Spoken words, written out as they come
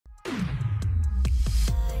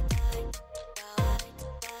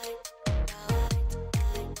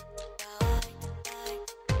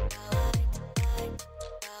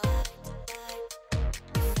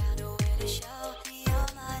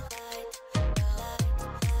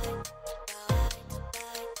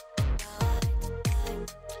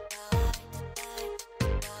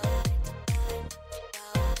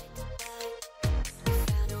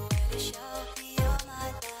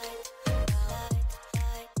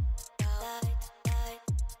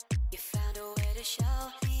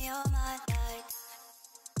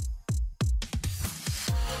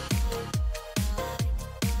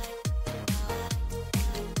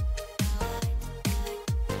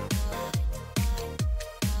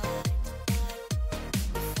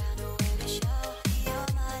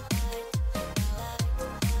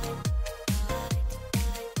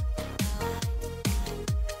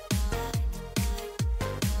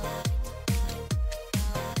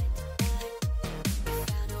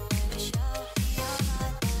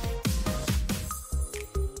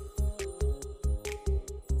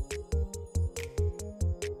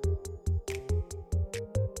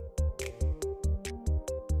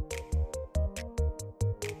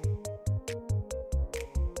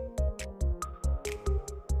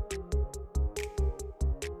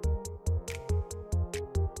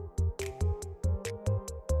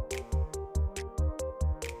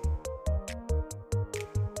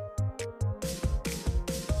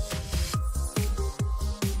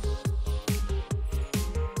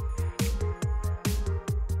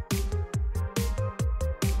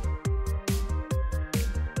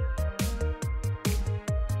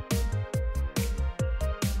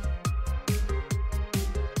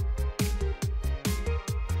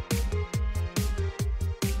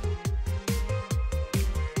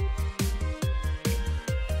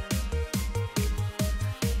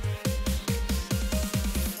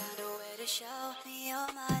me all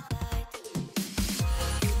my light.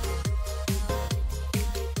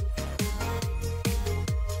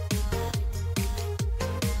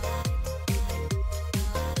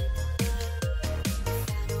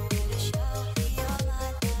 Found a way to show me all my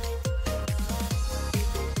light. Found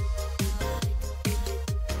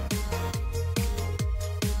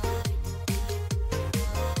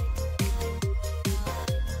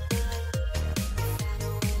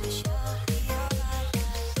a way to show me all my light. Found a way to show me all my light.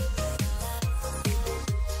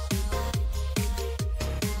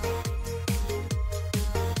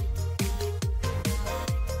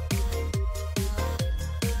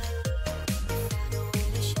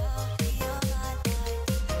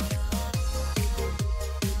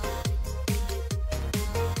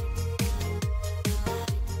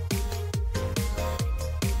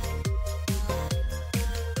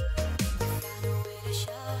 Found a way to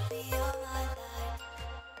show me all my light.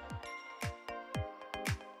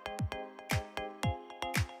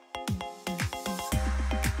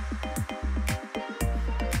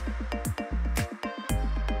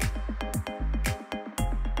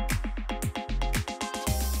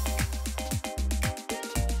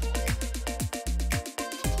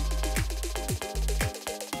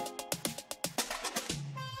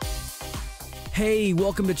 Hey,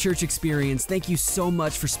 welcome to Church Experience. Thank you so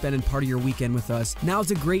much for spending part of your weekend with us. Now's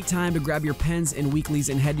a great time to grab your pens and weeklies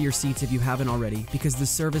and head to your seats if you haven't already, because the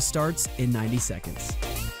service starts in 90 seconds.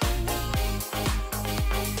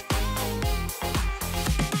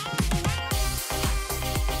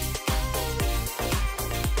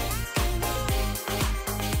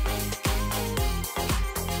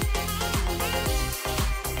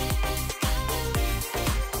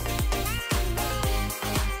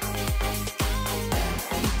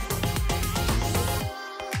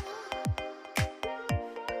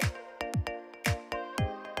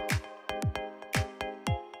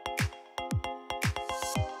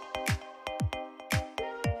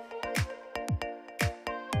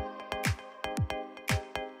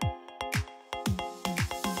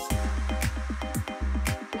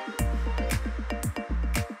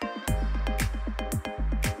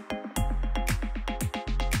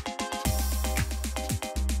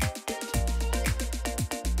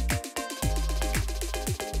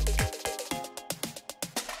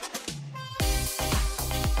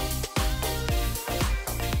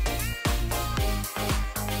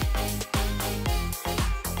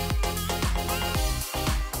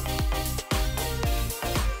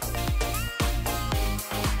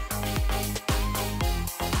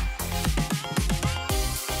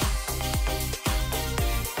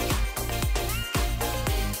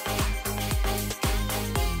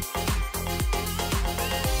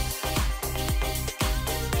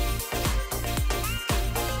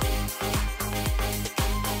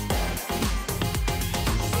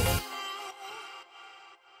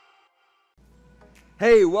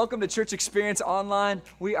 Hey, welcome to Church Experience Online.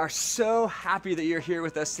 We are so happy that you're here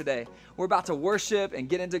with us today. We're about to worship and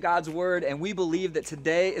get into God's Word, and we believe that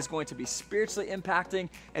today is going to be spiritually impacting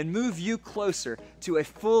and move you closer to a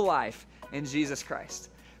full life in Jesus Christ.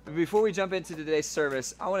 But before we jump into today's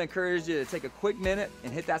service, I want to encourage you to take a quick minute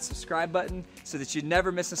and hit that subscribe button so that you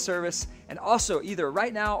never miss a service. And also, either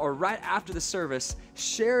right now or right after the service,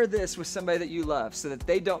 share this with somebody that you love so that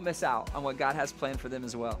they don't miss out on what God has planned for them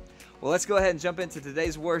as well. Well, let's go ahead and jump into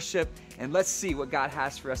today's worship, and let's see what God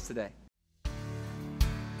has for us today.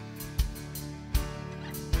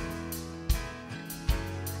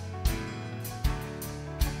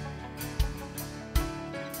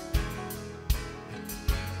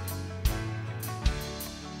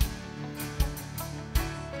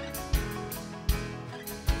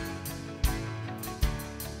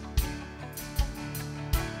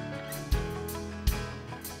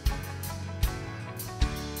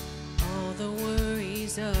 All the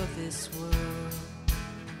worries of this world,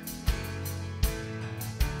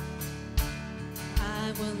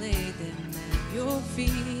 I will lay them at your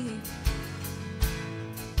feet.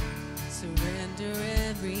 Surrender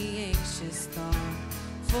every anxious thought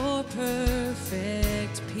for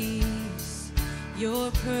perfect peace,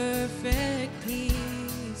 your perfect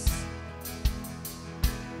peace.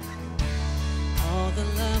 All the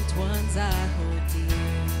loved ones I hold dear,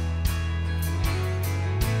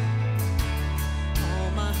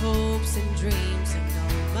 all my hopes and dreams and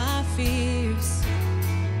all my fears,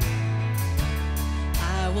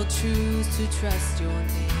 I will choose to trust your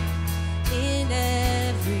name in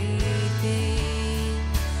everything,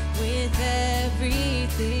 with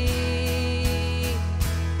everything.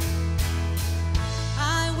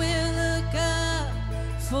 I will look up,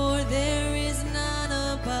 for there is none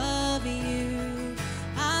above you.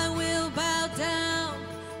 I will bow down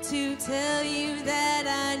to tell you that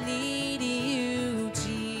I need you,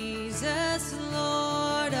 Jesus,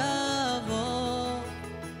 Lord of all.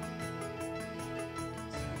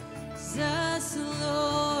 Jesus,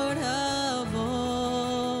 Lord of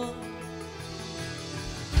all.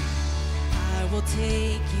 I will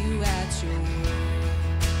take you at your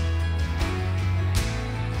word.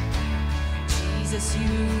 Jesus,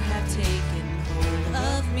 you have taken hold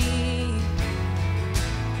of me.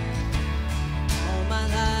 All my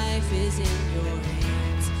life is in your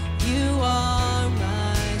hands. You are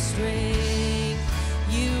my strength.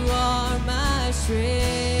 You are my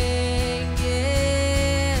strength.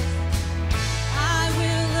 Yes. I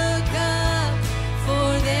will look up, for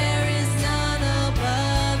there is none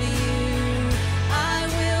above you. I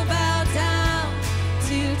will bow down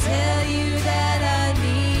to tell you that I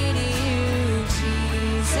need you,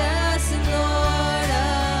 Jesus, Lord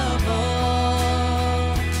of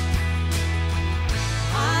all.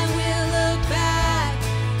 I will look back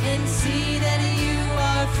and see that you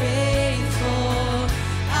are faithful.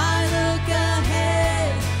 I look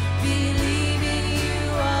ahead, believing you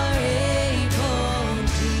are able,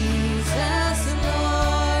 Jesus,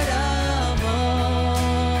 Lord of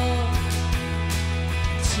all.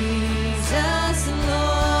 Jesus,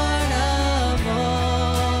 Lord of all.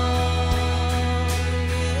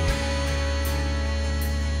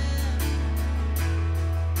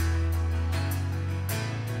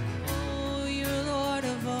 Oh, you're Lord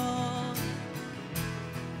of all.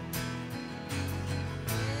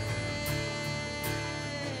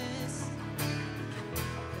 Yes.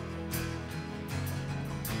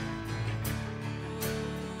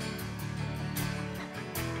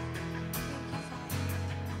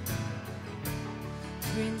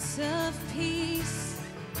 Prince of Peace,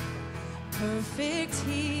 perfect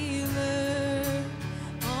healer,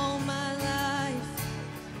 all my life,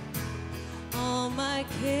 all my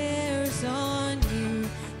cares on you,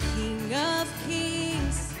 King of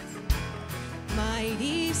Kings,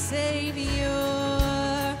 mighty Savior,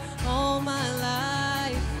 all my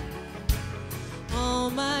life, all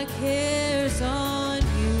my cares on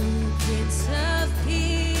you, Prince of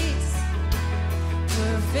Peace,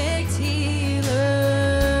 perfect healer,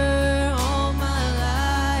 all my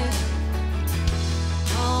life,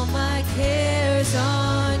 all my cares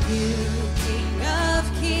on you, King of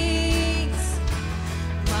Kings,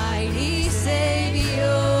 mighty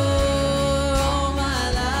Savior, all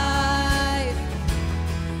my life,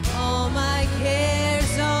 all my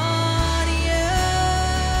cares on you.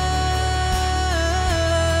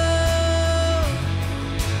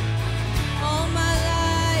 All my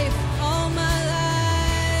life, all my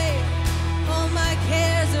life, all my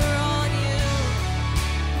cares are on you.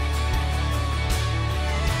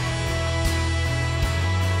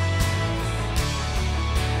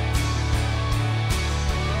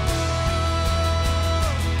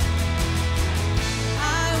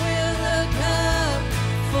 I will look up,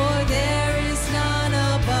 for there is none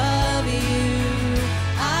above you.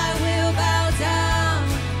 I will bow down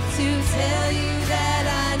to tell you that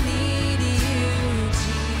I need you,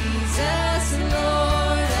 Jesus,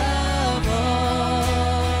 Lord of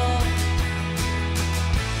all.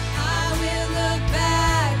 I will look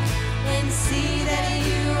back and see that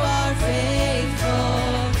you are faithful.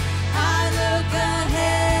 I look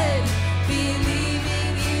ahead,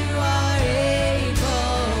 believing you are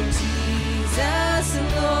able, Jesus,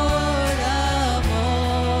 Lord of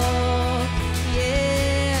all.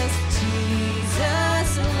 Yes, Jesus,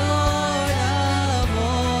 Lord of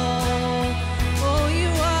all. Oh,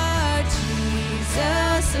 you are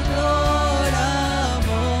Jesus, Lord of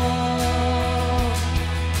all.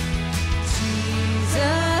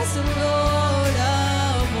 Jesus, Lord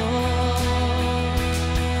of all.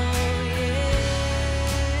 Yes.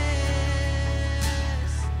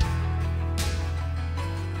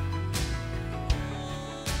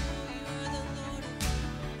 You're the Lord of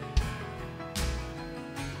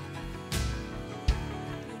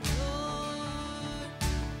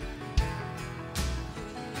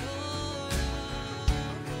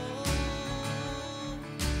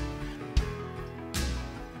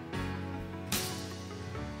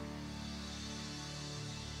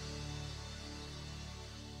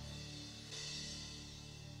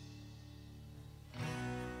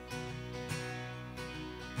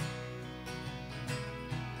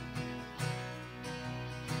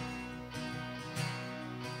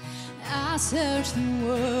I searched the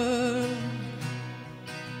world,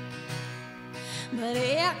 but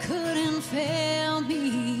it couldn't fail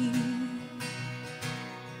me.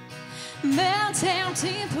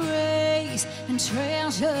 Empty praise and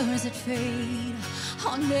treasures that fade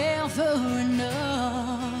are never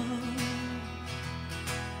enough.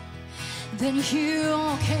 Then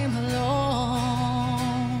you came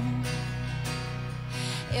along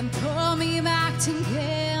and put me back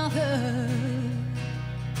together,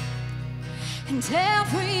 and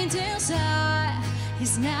every desire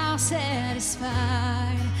is now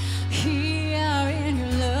satisfied here in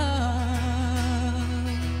your love.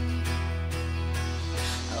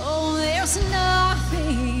 Oh, there's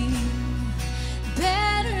nothing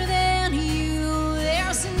better than you.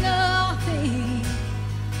 There's nothing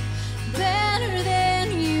better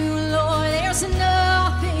than you, Lord. There's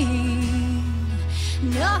nothing,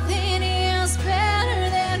 nothing is better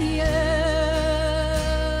than you.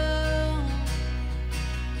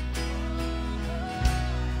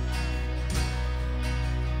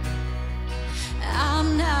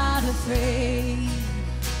 I'm not afraid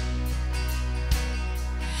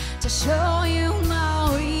to show you my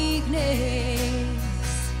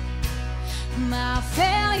weakness, my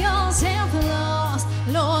failures and flaws.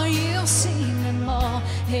 Lord, you've seen them all,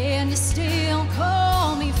 and you still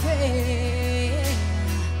call me friend.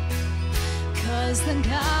 'Cause the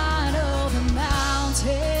God of the mountain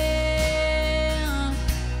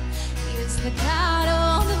is the God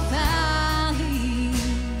of the valley,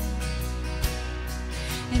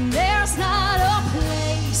 and there's not a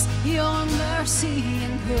place your mercy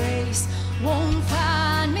and grace won't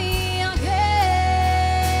find me again.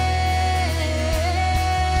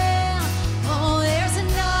 Oh, there's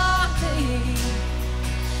nothing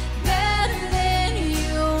better than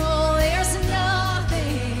you. Oh, there's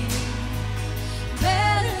nothing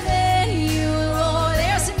better than you, Lord.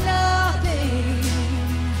 There's nothing,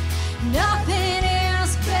 nothing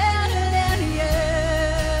is better than you.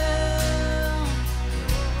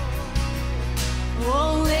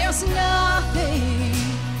 Oh, there's nothing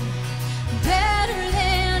better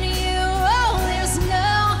than you. Oh, there's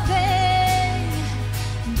nothing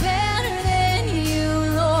better than you,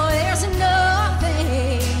 Lord. There's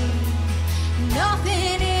nothing,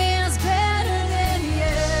 nothing is better than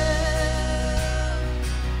you.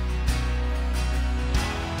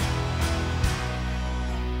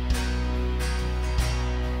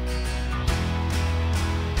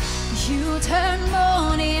 You turn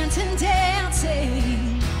mourning to dancing.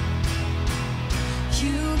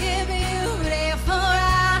 You give beauty for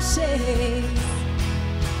ashes.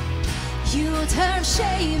 You turn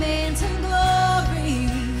shame into glory.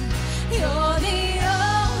 You're the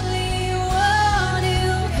only one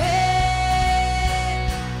who can.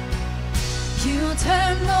 You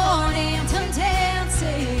turn mourning to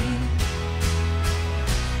dancing.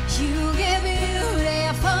 You give beauty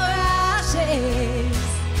for ashes.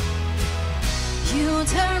 You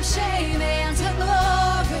turn shame into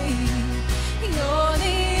glory. You're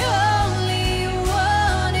the only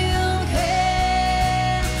one who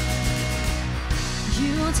can.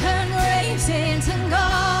 You turn graves into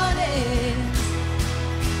gardens.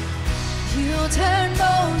 You turn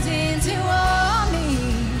bones into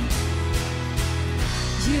armies.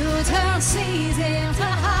 You turn seas into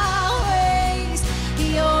highways.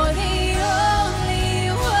 You're the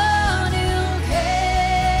only one who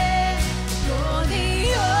can. You're the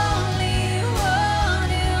only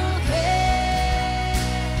one who can.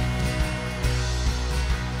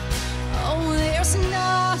 Oh, there's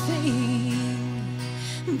nothing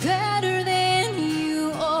better than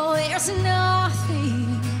you. Oh, there's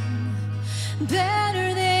nothing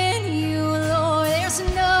better than you, Lord. There's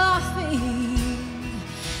nothing,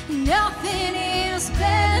 nothing is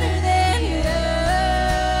better than you.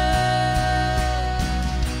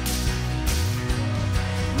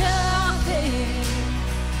 Nothing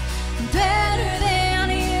better than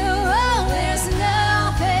you. Oh, there's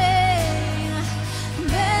nothing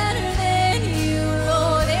better than you,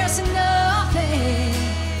 Lord. There's nothing,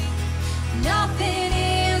 nothing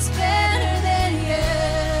is better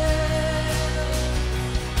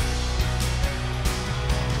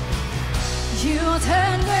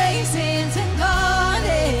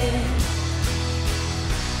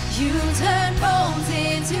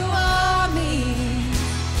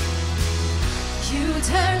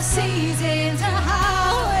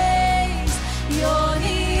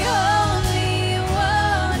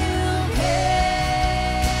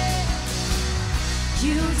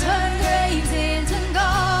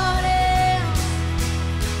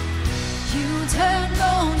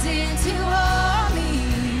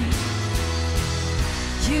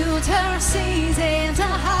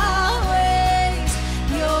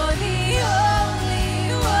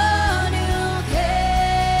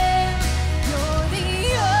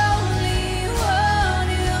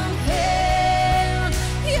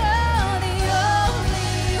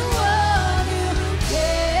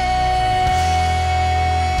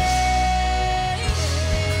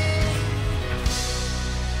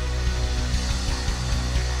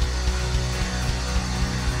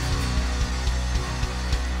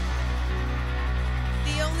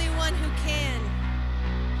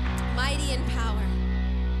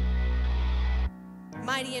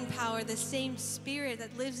mighty in power. The same Spirit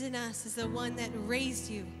that lives in us is the one that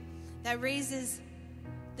raised you, that raises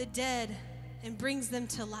the dead and brings them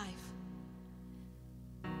to life,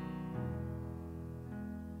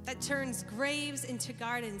 that turns graves into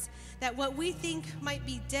gardens, that what we think might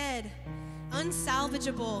be dead,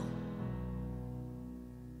 unsalvageable,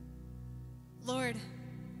 Lord,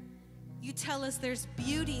 you tell us there's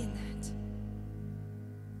beauty in that.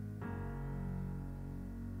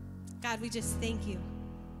 God, we just thank you.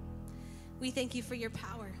 We thank you for your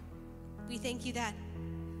power. We thank you that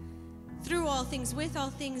through all things,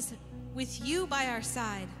 with you by our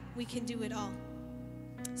side, we can do it all.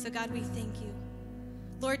 So God, we thank you.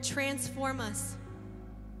 Lord, transform us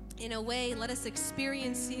in a way. Let us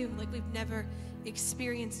experience you like we've never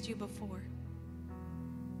experienced you before.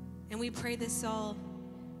 And we pray this all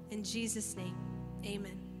in Jesus' name.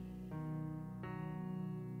 Amen.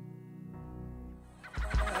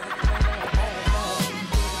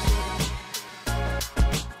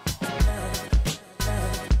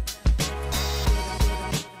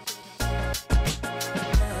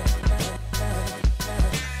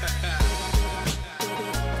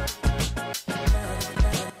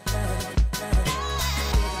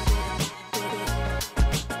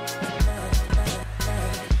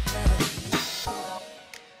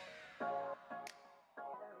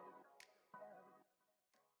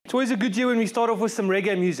 It's always a good year when we start off with some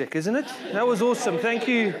reggae music, isn't it? That was awesome. Thank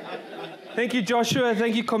you. Thank you, Joshua.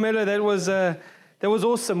 Thank you, Carmelo. That was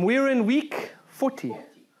awesome. We're in week 40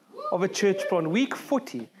 of a church plant. Week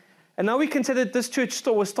 40. And now we can say that this church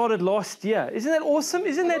was started last year. Isn't that awesome?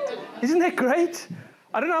 Isn't that great?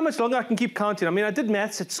 I don't know how much longer I can keep counting. I mean, I did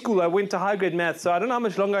maths at school. I went to high grade maths, so I don't know how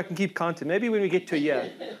much longer I can keep counting. Maybe when we get to a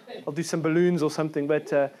year, I'll do some balloons or something.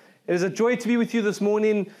 But it is a joy to be with you this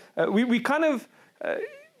morning.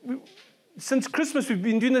 Since Christmas, we've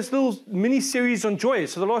been doing this little mini-series on joy.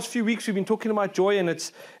 So the last few weeks, we've been talking about joy, and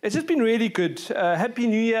it's just been really good. Happy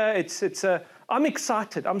New Year. I'm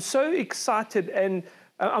excited. I'm so excited, and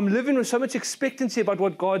I'm living with so much expectancy about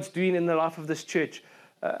what God's doing in the life of this church.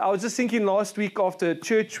 I was just thinking last week after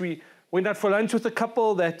church, we went out for lunch with a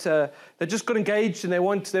couple that just got engaged, and they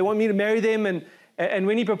want me to marry them, and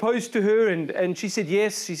when he proposed to her, and she said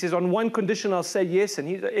yes, she says, on one condition, I'll say yes,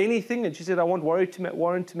 and anything. And she said, I want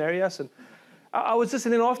Warren to marry us. And I was just,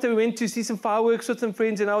 and then after we went to see some fireworks with some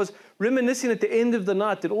friends, and I was reminiscing at the end of the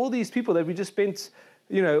night that all these people that we just spent,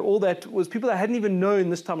 all that was people that I hadn't even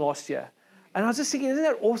known this time last year. And I was just thinking, isn't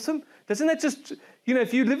that awesome? Doesn't that just,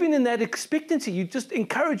 if you're living in that expectancy, you're just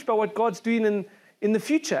encouraged by what God's doing in the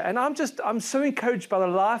future. And I'm so encouraged by the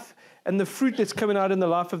life and the fruit that's coming out in the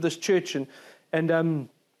life of this church. And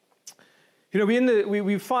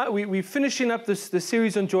we're finishing up this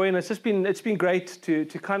series on joy, and it's been great to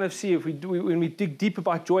kind of see when we dig deep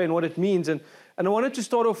about joy and what it means. And I wanted to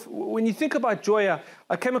start off, when you think about joy,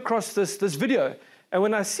 I came across this video, and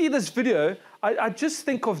when I see this video, I just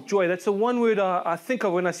think of joy. That's the one word I think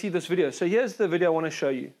of when I see this video. So here's the video I want to show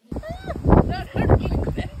you.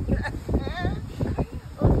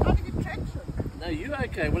 No, you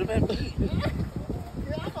okay? What about me?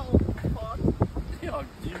 No,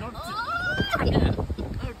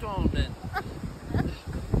 darling.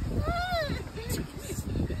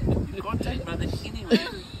 You can't take mother anywhere.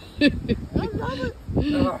 I love it.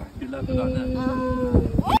 Oh, you love it like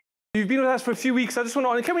that. You've been with us for a few weeks. I just want to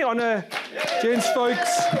honor. Can we honor Jen's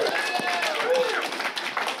folks?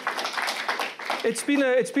 It's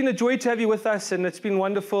been a joy to have you with us, and it's been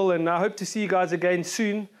wonderful. And I hope to see you guys again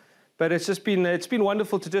soon. But it's been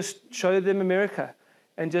wonderful to just show them America.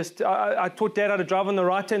 And I taught Dad how to drive on the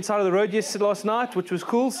right-hand side of the road last night, which was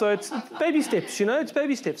cool. So it's baby steps, it's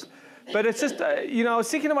baby steps. But it's just, I was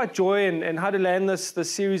thinking about joy and how to land this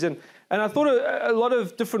series. And I thought a lot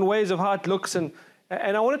of different ways of how it looks. And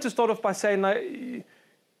I wanted to start off by saying,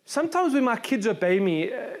 sometimes when my kids obey me,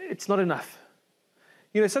 it's not enough.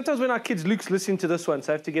 Sometimes when our kids, Luke's listening to this one,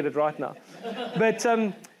 so I have to get it right now. But,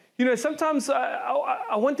 sometimes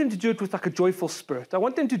I want them to do it with like a joyful spirit. I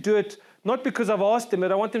want them to do it not because I've asked them,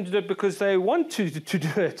 but I want them to do it because they want to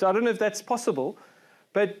do it. I don't know if that's possible.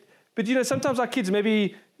 But sometimes our kids,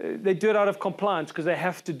 maybe they do it out of compliance because they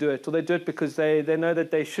have to do it, or they do it because they know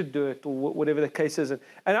that they should do it, or whatever the case is. And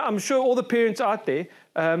I'm sure all the parents out there,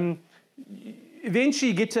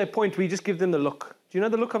 eventually you get to a point where you just give them the look. Do you know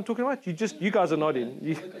the look I'm talking about? You guys are nodding.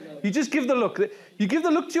 You just give the look. You give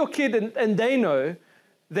the look to your kid, and they know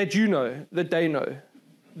that you know that they know.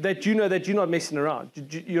 That you know that you're not messing around.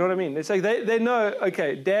 You know what I mean? It's like they know,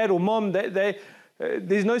 okay, Dad or Mom,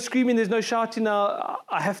 there's no screaming, there's no shouting now.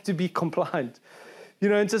 I have to be compliant. You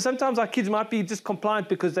know, and so sometimes our kids might be just compliant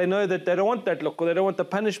because they know that they don't want that look or they don't want the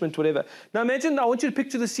punishment, whatever. Now imagine, I want you to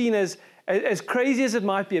picture the scene as crazy as it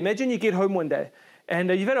might be. Imagine you get home one day and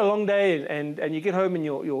you've had a long day and you get home and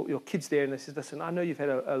your kid's there and they say, listen, I know you've had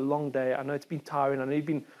a long day. I know it's been tiring. I know you've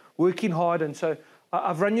been working hard. And so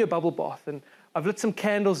I've run you a bubble bath and I've lit some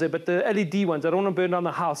candles there, but the LED ones, I don't want to burn down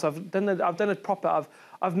the house. I've done it proper.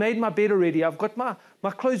 I've made my bed already. I've got my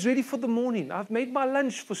clothes ready for the morning. I've made my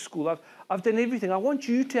lunch for school. I've done everything. I want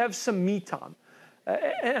you to have some me time.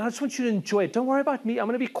 And I just want you to enjoy it. Don't worry about me. I'm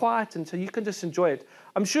going to be quiet, and so you can just enjoy it.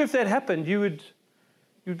 I'm sure if that happened, you'd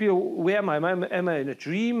be, where am I? Am I in a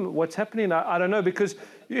dream? What's happening? I don't know, because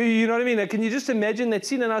you know what I mean? Can you just imagine that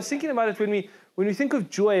scene? And I was thinking about it when we think of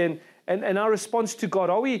joy and our response to God.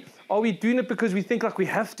 Are we doing it because we think like we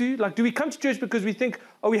have to? Like, do we come to church because we think,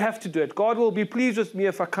 oh, we have to do it? God will be pleased with me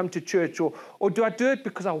if I come to church. Or do I do it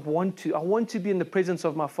because I want to? I want to be in the presence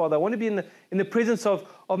of my Father. I want to be in the presence of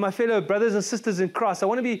my fellow brothers and sisters in Christ. I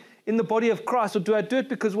want to be in the body of Christ. Or do I do it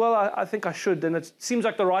because, well, I think I should, and it seems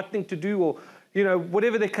like the right thing to do, or, you know,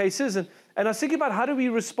 whatever the case is. And I was thinking about, how do we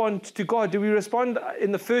respond to God? Do we respond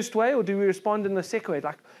in the first way, or do we respond in the second way?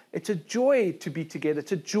 Like, it's a joy to be together.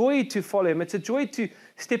 It's a joy to follow Him. It's a joy to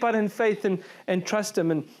step out in faith and trust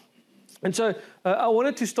Him. And so I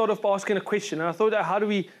wanted to start off by asking a question. And I thought, how do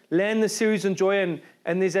we land the series on joy?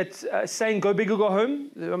 And there's that saying, go big or go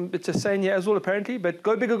home. It's a saying here as well, apparently. But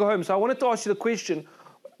go big or go home. So I wanted to ask you the question,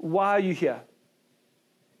 why are you here?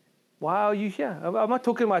 Why are you here? I'm not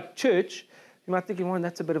talking about church. You might be thinking, well,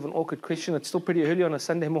 that's a bit of an awkward question. It's still pretty early on a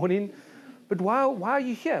Sunday morning. But why are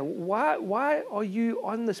you here? Why are you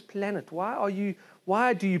on this planet?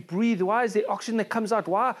 Why do you breathe? Why is there oxygen that comes out?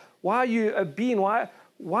 Why are you a being? Why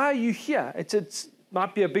are you here? It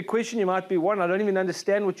might be a big question. You might be one, I don't even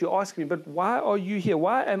understand what you're asking me, but why are you here?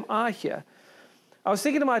 Why am I here? I was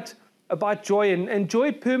thinking about joy, and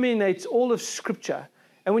joy permeates all of Scripture.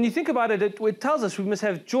 And when you think about it, it tells us we must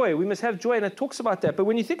have joy. We must have joy, and it talks about that. But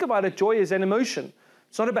when you think about it, joy is an emotion.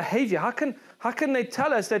 It's not a behavior. How can they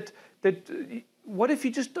tell us that what if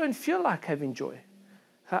you just don't feel like having joy?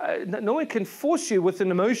 No one can force you with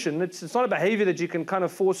an emotion. It's not a behavior that you can kind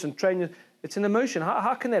of force and train. It's an emotion.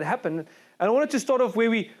 How can that happen? And I wanted to start off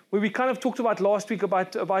where we kind of talked about last week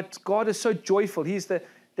about God is so joyful. He's the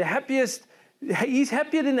happiest. He's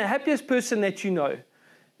happier than the happiest person that you know.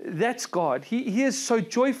 That's God. He is so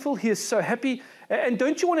joyful. He is so happy. And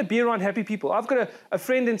don't you want to be around happy people? I've got a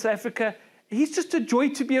friend in South Africa. He's just a joy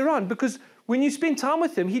to be around, because when you spend time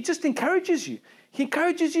with him, he just encourages you. He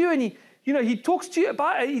encourages you, and he talks to you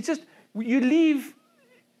about it. You leave,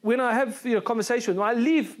 when I have conversation with him, I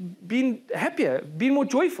leave being happier, being more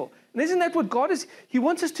joyful. And isn't that what God is? He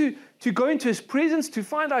wants us to go into His presence, to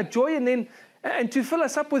find our joy, and to fill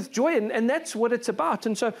us up with joy. And that's what it's about.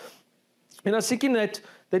 And so, I was thinking that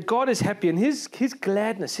God is happy, and His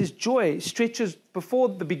gladness, His joy stretches before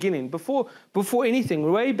the beginning, before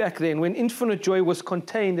anything, way back then, when infinite joy was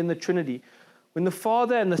contained in the Trinity, when the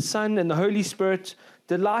Father and the Son and the Holy Spirit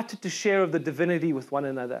delighted to share of the divinity with one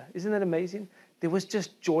another. Isn't that amazing? There was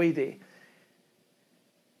just joy there.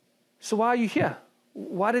 So why are you here?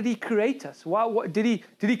 Why did He create us? Why did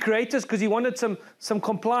He create us because He wanted some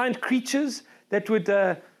compliant creatures that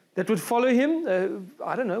would follow Him?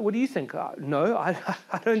 I don't know. What do you think? No, I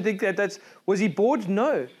don't think that's... Was He bored?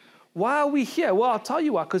 No. Why are we here? Well, I'll tell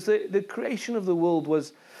you why. Because the creation of the world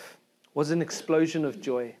was an explosion of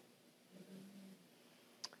joy.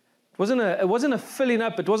 It wasn't a filling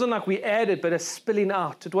up. It wasn't like we added, but a spilling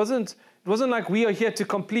out. It wasn't like we are here to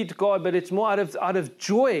complete God, but it's more out of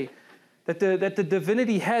joy that the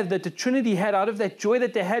divinity had, that the Trinity had. Out of that joy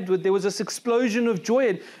that they had, there was this explosion of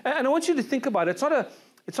joy. And I want you to think about it.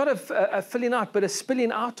 It's not a filling out, but a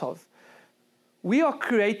spilling out of. We are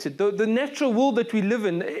created. The natural world that we live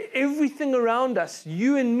in, everything around us,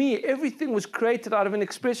 you and me, everything was created out of an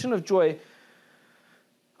expression of joy,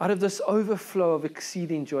 out of this overflow of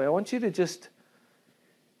exceeding joy. I want you to just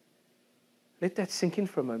let that sink in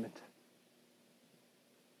for a moment.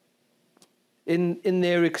 In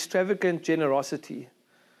their extravagant generosity,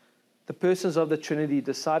 the persons of the Trinity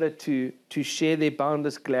decided to share their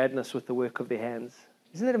boundless gladness with the work of their hands.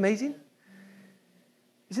 Isn't that amazing?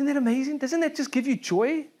 Isn't that amazing? Doesn't that just give you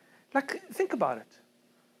joy? Like, think about it.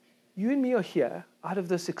 You and me are here out of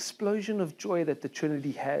this explosion of joy that the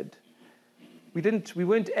Trinity had. We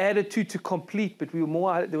weren't added to complete, but we were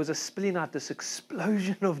more, there was a spilling out, this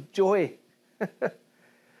explosion of joy.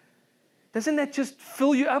 Doesn't that just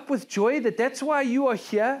fill you up with joy? That's why you are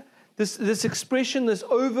here? This expression, this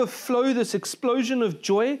overflow, this explosion of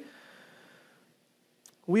joy.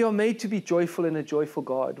 We are made to be joyful in a joyful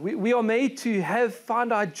God. We are made to have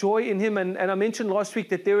found our joy in Him. And I mentioned last week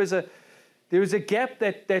that there is a gap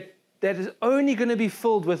that is only going to be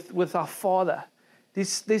filled with our Father.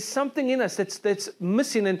 There's something in us that's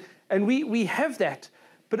missing, and we have that.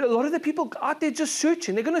 But a lot of the people out there just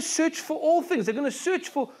searching. They're going to search for all things. They're going to search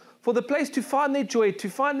for the place to find their joy, to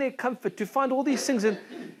find their comfort, to find all these things. And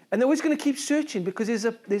they're always going to keep searching because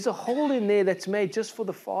there's a hole in there that's made just for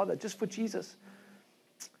the Father, just for Jesus.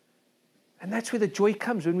 And that's where the joy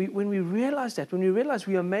comes, when we realize that, when we realize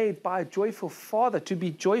we are made by a joyful Father to be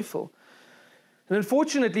joyful. And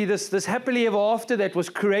unfortunately, this happily ever after that was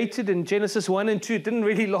created in Genesis 1 and 2, it didn't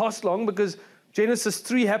really last long because Genesis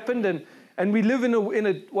 3 happened, and we live in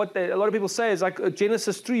what a lot of people say is like a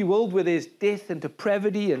Genesis 3 world where there's death and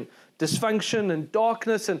depravity and dysfunction and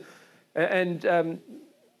darkness, and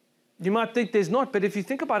you might think there's not, but if you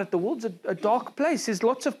think about it, the world's a dark place. There's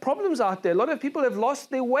lots of problems out there. A lot of people have lost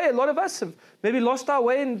their way. A lot of us have maybe lost our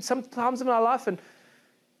way in some times in our life, and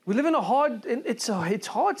we live in it's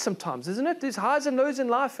hard sometimes, isn't it? There's highs and lows in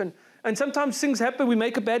life, and sometimes things happen. We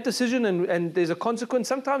make a bad decision, and there's a consequence.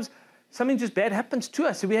 Sometimes something just bad happens to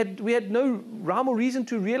us. We had no rhyme or reason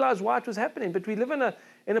to realize why it was happening, but we live in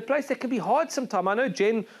a place that can be hard sometimes. I know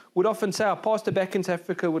Jen would often say, our pastor back in South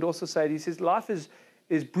Africa would also say it. He says, life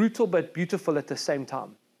is brutal but beautiful at the same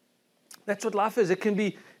time. That's what life is. It can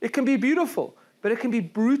be beautiful, but it can be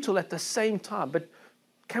brutal at the same time. But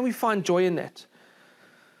can we find joy in that?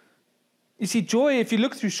 You see, joy, if you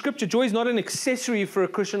look through Scripture, joy is not an accessory for a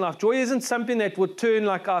Christian life. Joy isn't something that would turn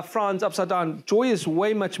like our frowns upside down. Joy is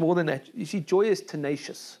way much more than that. You see, joy is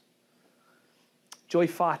tenacious. Joy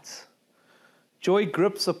fights. Joy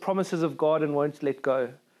grips the promises of God and won't let go.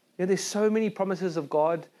 There's so many promises of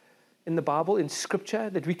God in the Bible, in Scripture,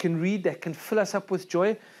 that we can read that can fill us up with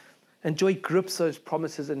joy. And joy grips those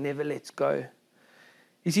promises and never lets go.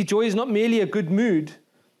 You see, joy is not merely a good mood.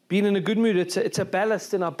 Being in a good mood, it's a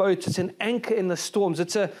ballast in our boats. It's an anchor in the storms.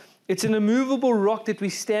 It's an immovable rock that we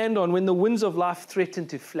stand on when the winds of life threaten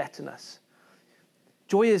to flatten us.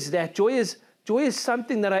 Joy is that. Joy is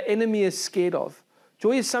something that our enemy is scared of.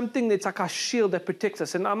 Joy is something that's like our shield that protects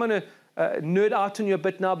us. And I'm going to nerd out on you a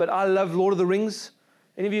bit now, but I love Lord of the Rings.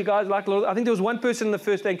 Any of you guys like Lord? I think there was one person in the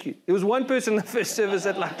first, thank you. There was one person in the first service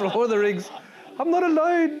that liked Lord of the Rings. I'm not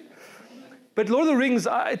alone. But Lord of the Rings,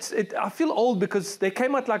 I feel old because they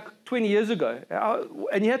came out like 20 years ago.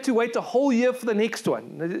 And you had to wait a whole year for the next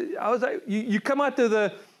one. I was like, you come out of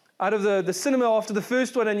the cinema after the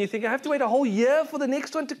first one and you think, I have to wait a whole year for the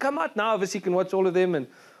next one to come out. Now, obviously, you can watch all of them and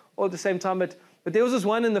all at the same time. But there was this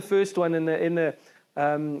one in the first one in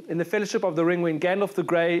the Fellowship of the Ring when Gandalf the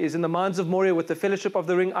Grey is in the Mines of Moria with the Fellowship of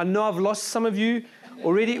the Ring. I know I've lost some of you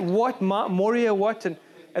already. What? Moria, what? And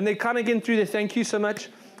they're kind of getting through there. Thank you so much.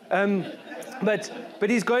 But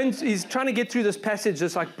he's trying to get through this passage,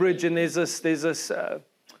 this like bridge, and there's this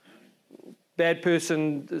bad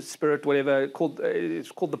person, spirit, whatever,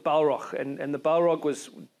 it's called the Balrog, and the Balrog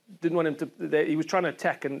didn't want him to. He was trying to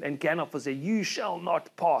attack, and Gandalf was there. You shall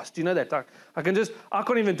not pass. Do you know that? I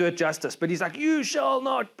can't even do it justice. But he's like, you shall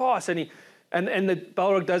not pass, and the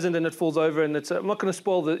Balrog doesn't, and it falls over. And I'm not going to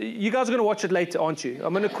spoil you guys are going to watch it later, aren't you?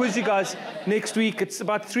 I'm going to quiz you guys next week. It's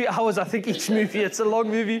about 3 hours, I think, each movie. It's a long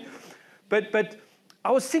movie. But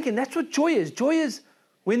I was thinking that's what joy is. Joy is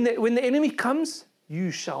when the enemy comes, you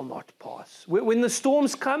shall not pass. When the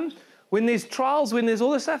storms come, when there's trials, when there's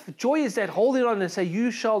all this stuff, joy is that holding on and say,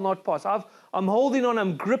 you shall not pass. I'm holding on,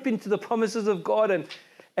 I'm gripping to the promises of God,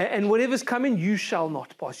 and whatever's coming, you shall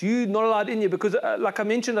not pass. You're not allowed in here because, like I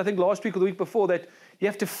mentioned, I think last week or the week before, that you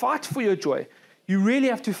have to fight for your joy. You really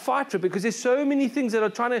have to fight for it because there's so many things that are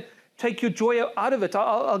trying to take your joy out of it.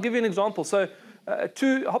 I'll give you an example. So,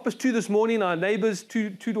 2 this morning, our neighbors, two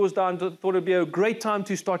doors down, thought it'd be a great time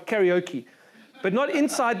to start karaoke. But not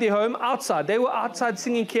inside their home, outside. They were outside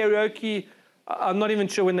singing karaoke. I'm not even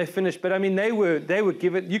sure when they finished, but I mean, they were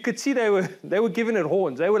given, you could see they were giving it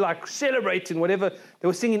horns. They were like celebrating whatever. They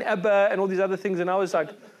were singing ABBA and all these other things, and I was like,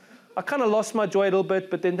 I kind of lost my joy a little bit,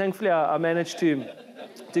 but then thankfully I managed to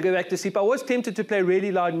go back to sleep. I was tempted to play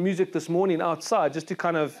really loud music this morning outside just to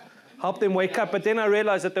kind of help them wake up, but then I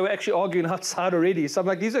realized that they were actually arguing outside already. So I'm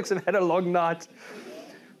like, these folks have had a long night.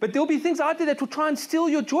 But there'll be things out there that will try and steal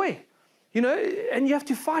your joy, and you have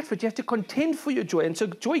to fight for it. You have to contend for your joy. And so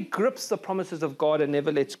joy grips the promises of God and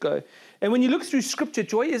never lets go. And when you look through Scripture,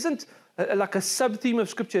 joy isn't like a sub-theme of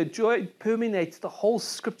Scripture. Joy permeates the whole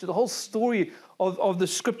Scripture, the whole story of the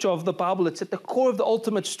Scripture, of the Bible. It's at the core of the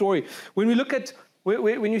ultimate story. When we look at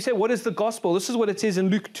when you say, what is the gospel? This is what it says in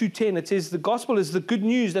Luke 2:10. It says, the gospel is the good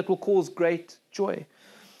news that will cause great joy.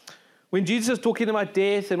 when Jesus was talking about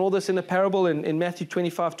death and all this in the parable in Matthew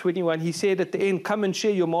 25:21, he said at the end, come and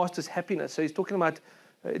share your master's happiness. So he's talking about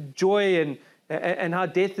joy and how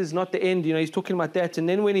death is not the end. He's talking about that. And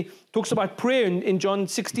then when he talks about prayer in John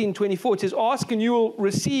 16:24, it says, ask and you will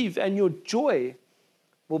receive and your joy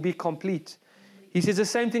will be complete. He says the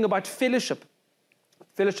same thing about fellowship.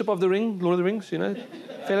 Fellowship of the Ring, Lord of the Rings,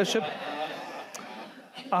 fellowship.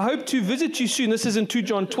 I hope to visit you soon. This is in 2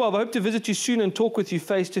 John 12. I hope to visit you soon and talk with you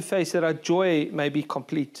face to face that our joy may be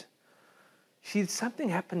complete. See, something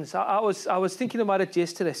happens. I was thinking about it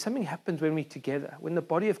yesterday. Something happens when we're together. When the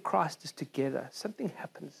body of Christ is together, something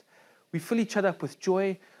happens. We fill each other up with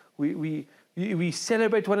joy. We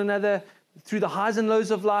celebrate one another through the highs and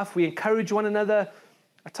lows of life. We encourage one another.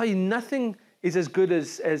 I tell you, nothing is as good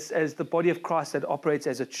as the body of Christ that operates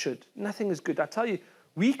as it should. Nothing is good. I tell you,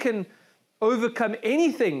 we can overcome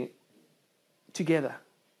anything together.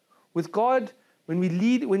 With God, when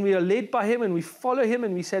we are led by Him and we follow Him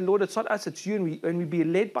and we say, Lord, it's not us, it's you, and we be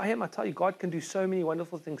led by Him, I tell you, God can do so many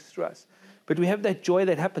wonderful things through us. But we have that joy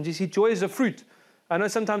that happens. You see, joy is a fruit. I know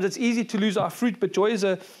sometimes it's easy to lose our fruit, but joy is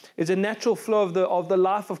a natural flow of the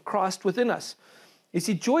life of Christ within us. You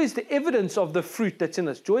see, joy is the evidence of the fruit that's in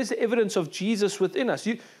us. Joy is the evidence of Jesus within us.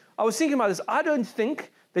 I was thinking about this. I don't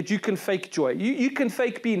think that you can fake joy. You can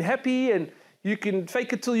fake being happy, and you can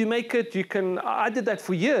fake it till you make it. I did that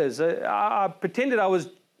for years. I pretended I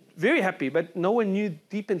was very happy, but no one knew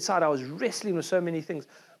deep inside I was wrestling with so many things.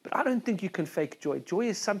 But I don't think you can fake joy. Joy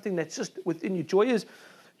is something that's just within you. Joy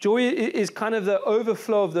is kind of the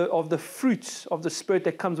overflow of the fruits of the Spirit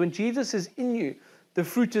that comes. When Jesus is in you, the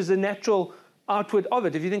fruit is the natural outward of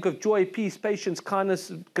it. If you think of joy, peace, patience,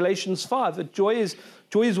 kindness, Galatians 5, joy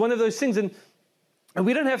is one of those things, and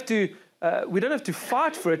we don't have to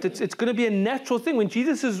fight for it. It's going to be a natural thing. When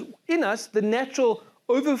Jesus is in us, the natural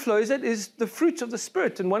overflow is the fruits of the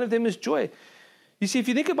Spirit, and one of them is joy. You see, if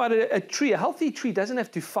you think about it, a healthy tree doesn't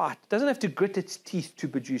have to fight, doesn't have to grit its teeth to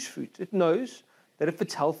produce fruit. It knows that if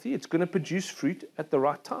it's healthy, it's going to produce fruit at the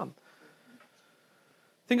right time.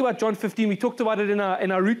 Think about John 15. We talked about it in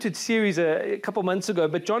our Rooted series a couple months ago,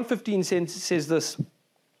 but John 15 says this.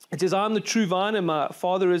 It says, I am the true vine and my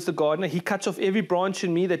Father is the gardener. He cuts off every branch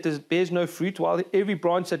in me that bears no fruit, while every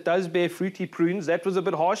branch that does bear fruit, He prunes. That was a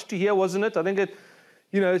bit harsh to hear, wasn't it? I think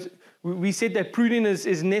we said that pruning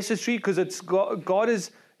is necessary because God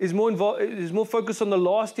is more focused on the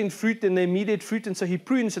lasting fruit than the immediate fruit, and so He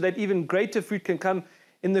prunes so that even greater fruit can come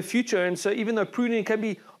in the future. And so even though pruning can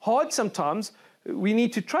be hard sometimes, we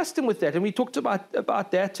need to trust Him with that. And we talked about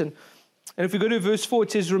that. And if we go to verse 4,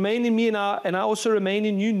 it says, remain in me and I also remain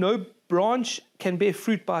in you. No branch can bear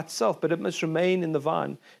fruit by itself, but it must remain in the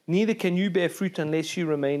vine. Neither can you bear fruit unless you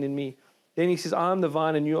remain in me. Then He says, I am the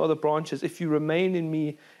vine and you are the branches. If you remain in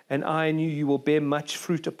me and I in you, you will bear much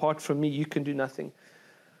fruit. Apart from me, you can do nothing.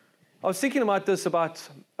 I was thinking about this, about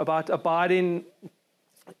abiding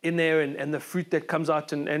in there and the fruit that comes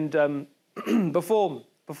out. And before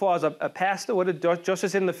I was a pastor, what did Joshua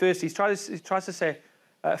say in the first? He tries to say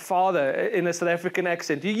father in a South African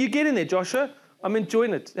accent. You get in there, Joshua. I'm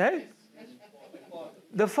enjoying it. Hey?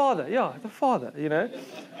 The father, the father,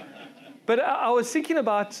 But I was thinking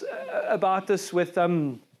about this with,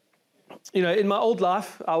 in my old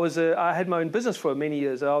life, I had my own business for many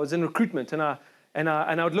years. I was in recruitment, and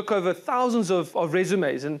I would look over thousands of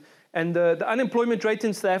resumes, and the unemployment rate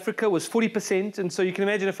in South Africa was 40%. And so you can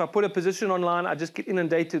imagine if I put a position online, I just get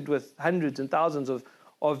inundated with hundreds and thousands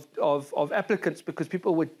of applicants because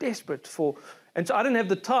people were desperate for. And so I didn't have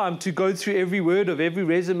the time to go through every word of every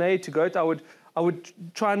resume I would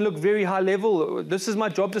try and look very high level. This is my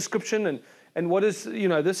job description, and what is,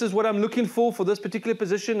 this is what I'm looking for this particular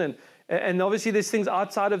position. And obviously there's things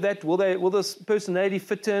outside of that. Will this personality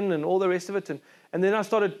fit in and all the rest of it? And then I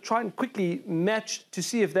started trying quickly match to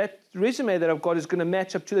see if that resume that I've got is going to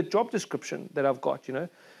match up to the job description that I've got,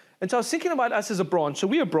 And so I was thinking about us as a branch. So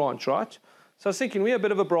we're a branch, right? So I was thinking we're a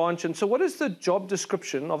bit of a branch. And so what is the job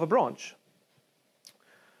description of a branch?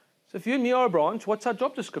 So if you and me are a branch, what's our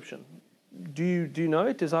job description? Do you know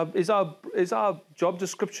it? Is our job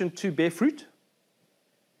description to bear fruit?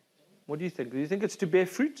 What do you think? Do you think it's to bear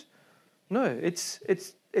fruit? No, it's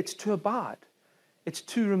to abide. It's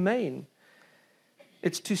to remain.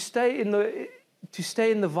 It's to stay in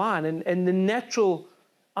the vine, and the natural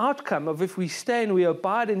outcome of if we stay and we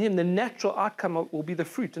abide in Him, the natural outcome will be the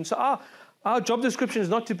fruit. And so our job description is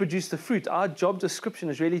not to produce the fruit. Our job description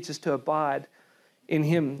is really just to abide in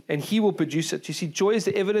Him, and He will produce it. You see, joy is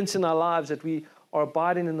the evidence in our lives that we are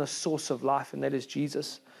abiding in the source of life, and that is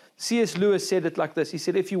Jesus. C.S. Lewis said it like this. He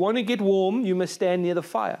said, if you want to get warm, you must stand near the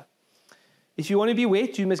fire. If you want to be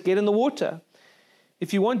wet, you must get in the water.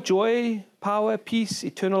 If you want joy, power, peace,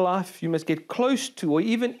 eternal life, you must get close to or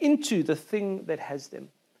even into the thing that has them.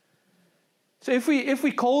 So if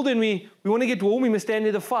we're cold and we want to get warm, we must stand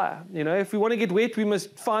near the fire. If we want to get wet, we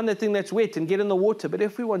must find the thing that's wet and get in the water. But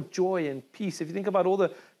if we want joy and peace, if you think about all the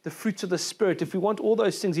fruits of the Spirit, if we want all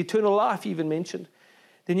those things, eternal life even mentioned,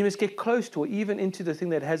 then you must get close to or even into the thing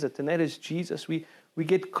that has it, and that is Jesus. We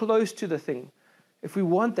get close to the thing. If we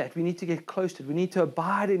want that, we need to get close to it. We need to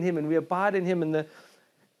abide in Him, and we abide in Him, and the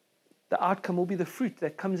outcome will be the fruit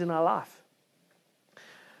that comes in our life.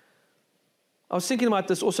 I was thinking about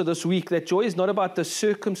this also this week, that joy is not about the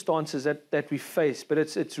circumstances that we face, but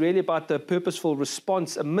it's really about the purposeful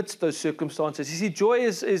response amidst those circumstances. You see, joy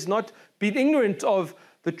is not being ignorant of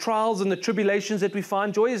the trials and the tribulations that we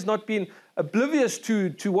find. Joy is not being oblivious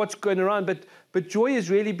to what's going around, but joy is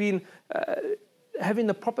really being having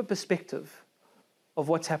the proper perspective of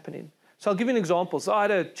what's happening. So I'll give you an example. So I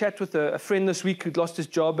had a chat with a friend this week who'd lost his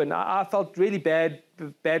job, and I felt really bad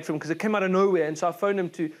for him because it came out of nowhere, and so I phoned him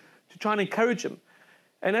to try and encourage him.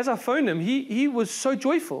 And as I phoned him, he was so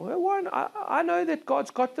joyful. Warren, I know that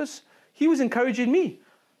God's got this. He was encouraging me.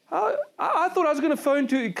 I thought I was going to phone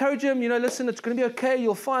to encourage him, listen, it's going to be okay,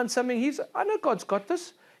 you'll find something. I know God's got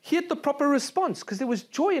this. He had the proper response because there was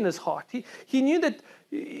joy in his heart. He knew that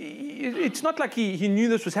it's not like he knew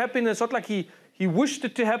this was happening. It's not like he wished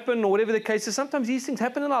it to happen or whatever the case is. Sometimes these things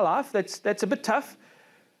happen in our life. That's a bit tough.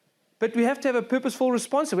 But we have to have a purposeful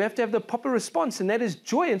response. We have to have the proper response, and that is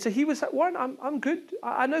joy. And so he was like, Warren, I'm good.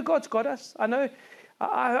 I know God's got us. I know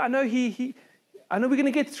I know we're going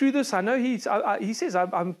to get through this. I know he says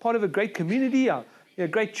I'm part of a great community, a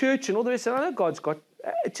great church, and all the rest. And I know God's got.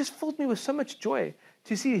 It just filled me with so much joy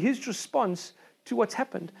to see his response to what's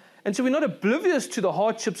happened. And so we're not oblivious to the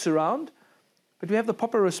hardships around, but we have the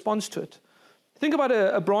proper response to it. Think about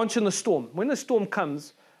a branch in the storm. When the storm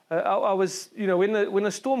comes, when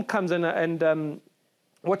a storm comes and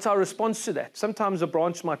what's our response to that? Sometimes a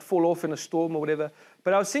branch might fall off in a storm or whatever.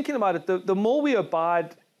 But I was thinking about it. The more we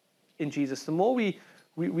abide in Jesus, the more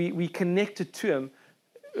we connected to Him.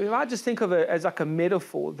 I just think of it as like a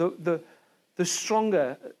metaphor. The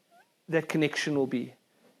stronger that connection will be.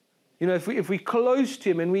 If we're close to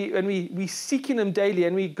Him and we seeking Him daily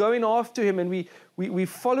and we going after Him and we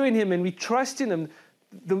following Him and we trust in Him,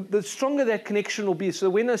 the stronger that connection will be. So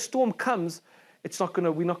when a storm comes,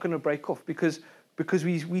 we're not going to break off because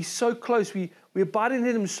we're so close. We're abiding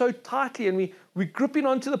in Him so tightly, and we're gripping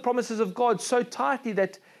onto the promises of God so tightly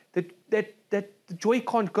that the joy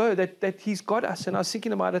can't go. That He's got us. And I was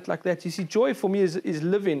thinking about it like that. You see, joy for me is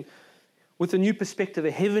living with a new perspective, a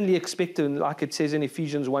heavenly perspective, like it says in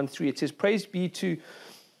Ephesians 1:3. It says, "Praise be to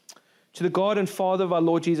the God and Father of our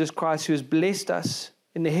Lord Jesus Christ, who has blessed us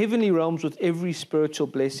in the heavenly realms with every spiritual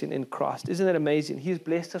blessing in Christ." Isn't that amazing? He has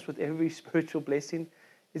blessed us with every spiritual blessing.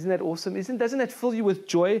 Isn't that awesome? Doesn't that fill you with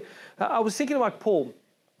joy? I was thinking about Paul.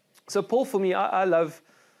 So Paul, for me, I love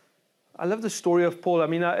the story of Paul. I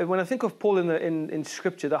mean, when I think of Paul in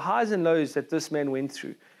Scripture, the highs and lows that this man went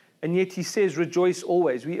through, and yet he says, "Rejoice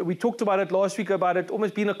always." We talked about it last week, about it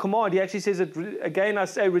almost being a command. He actually says it again. I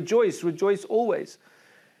say, "Rejoice, rejoice always."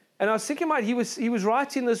 And I was thinking about he was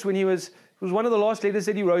writing this when it was one of the last letters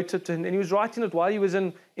that he wrote it, and he was writing it while he was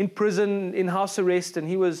in prison, in house arrest, and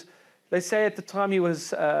they say at the time he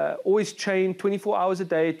was always chained 24 hours a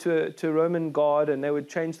day to a Roman guard, and they would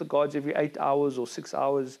change the guards every 8 hours or 6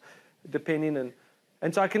 hours, depending.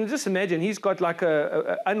 And so I can just imagine he's got like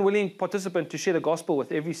a unwilling participant to share the gospel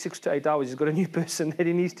with every 6 to 8 hours. He's got a new person that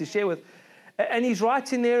he needs to share with. And he's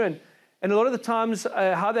writing there, and a lot of the times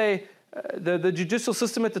how the judicial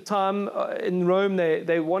system at the time in Rome, they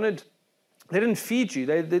didn't feed you.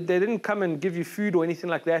 They didn't come and give you food or anything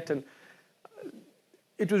like that. And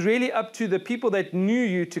it was really up to the people that knew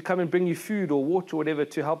you to come and bring you food or water or whatever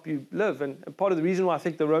to help you live. And part of the reason why I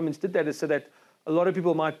think the Romans did that is so that a lot of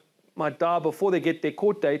people might die before they get their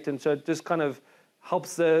court date. And so it just kind of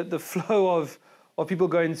helps the flow of people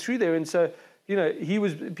going through there. And so,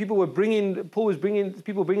 people were bringing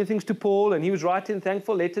things to Paul, and he was writing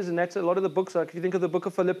thankful letters, and that's a lot of the books. Like if you think of the book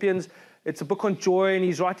of Philippians, it's a book on joy, and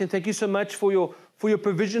he's writing, "Thank you so much for your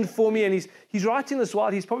provision for me." And he's writing this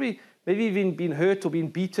while he's probably maybe even been hurt or been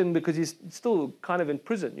beaten because he's still kind of in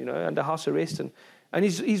prison, under house arrest, and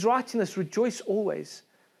he's writing this, "Rejoice always."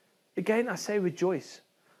 Again, I say rejoice.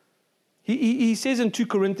 He says in 2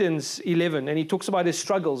 Corinthians 11, and he talks about his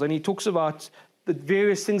struggles, and he talks about the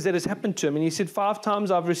various things that has happened to him. And he said, 5 times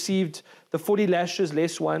I've received the 40 lashes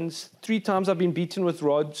less ones. 3 times I've been beaten with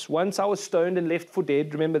rods. Once I was stoned and left for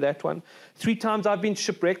dead. Remember that one. 3 times I've been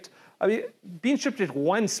shipwrecked. I mean, being shipwrecked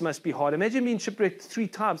once must be hard. Imagine being shipwrecked 3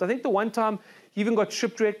 times. I think the one time he even got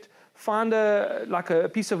shipwrecked found a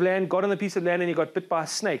piece of land, got on the piece of land, and he got bit by a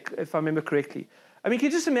snake, if I remember correctly. I mean, can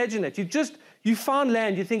you just imagine that? You found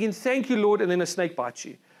land, you're thinking, thank you, Lord, and then a snake bites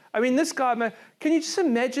you. I mean, this guy, man, can you just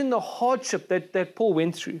imagine the hardship that Paul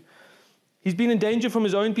went through? He's been in danger from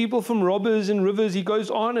his own people, from robbers and rivers. He goes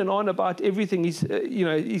on and on about everything. He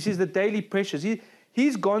says the daily pressures.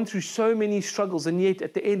 He's gone through so many struggles, and yet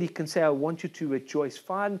at the end he can say, I want you to rejoice.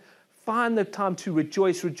 Find the time to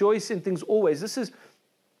rejoice. Rejoice in things always. This is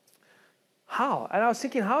how. And I was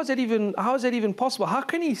thinking, how is that even possible? How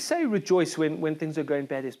can he say rejoice when things are going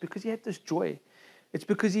bad? It's because he had this joy. It's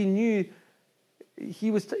because he knew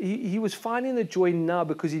he was finding the joy now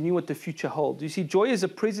because he knew what the future holds. You see, joy is a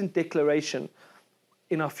present declaration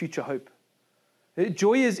in our future hope.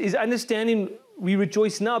 Joy is understanding we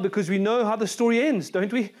rejoice now because we know how the story ends,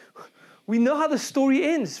 don't we? We know how the story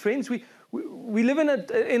ends, friends. We live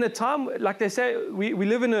in a time, like they say, we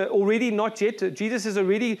live in a already not yet. Jesus has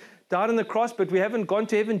already died on the cross, but we haven't gone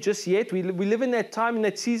to heaven just yet. We live in that time, in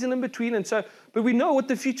that season in between. And so, but we know what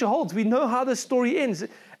the future holds. We know how the story ends.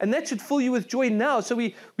 And that should fill you with joy now. So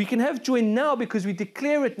we can have joy now because we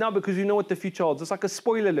declare it now because we know what the future holds. It's like a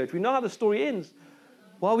spoiler alert. We know how the story ends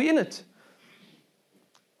while we're in it.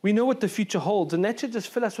 We know what the future holds. And that should just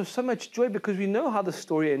fill us with so much joy because we know how the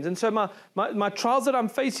story ends. And so my trials that I'm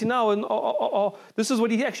facing now, are this is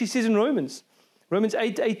what he actually says in Romans. Romans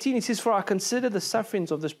 8:18, he says, for I consider the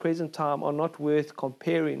sufferings of this present time are not worth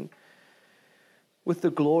comparing with the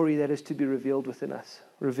glory that is to be revealed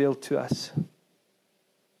to us.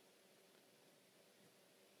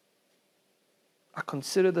 I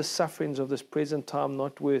consider the sufferings of this present time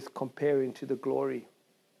not worth comparing to the glory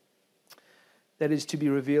that is to be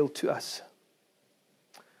revealed to us.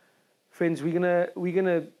 Friends, there's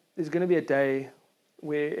gonna be a day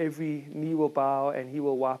where every knee will bow and he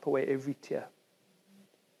will wipe away every tear.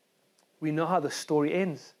 We know how the story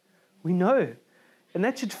ends. We know. And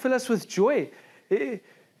that should fill us with joy.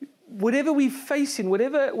 Whatever we face in,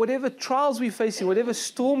 whatever trials we face in, whatever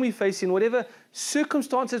storm we face in, whatever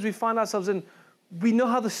circumstances we find ourselves in, we know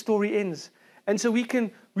how the story ends. And so we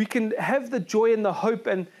can have the joy and the hope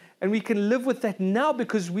and we can live with that now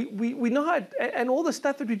because we know how and all the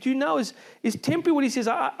stuff that we do now is temporary. What he says,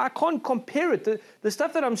 I can't compare it. The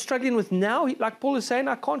stuff that I'm struggling with now, like Paul is saying,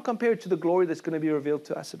 I can't compare it to the glory that's going to be revealed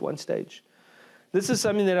to us at one stage. This is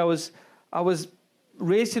something that I was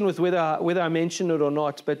wrestling with whether I mentioned it or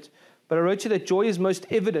not, but I wrote you that joy is most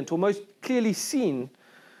evident or most clearly seen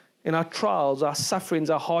in our trials, our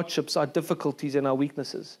sufferings, our hardships, our difficulties, and our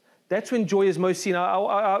weaknesses. That's when joy is most seen.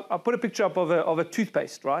 I put a picture up of a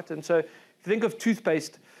toothpaste, right? And so if you think of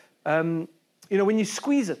toothpaste, when you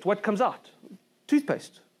squeeze it, what comes out?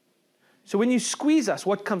 Toothpaste. So when you squeeze us,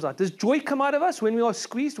 what comes out? Does joy come out of us when we are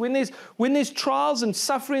squeezed? When there's trials and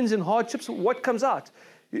sufferings and hardships, what comes out?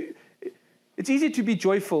 It's easy to be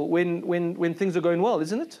joyful when things are going well,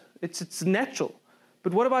 isn't it? It's natural.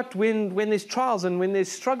 But what about when there's trials and when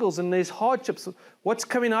there's struggles and there's hardships? What's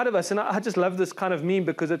coming out of us? And I just love this kind of meme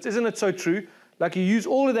because isn't it so true? Like you use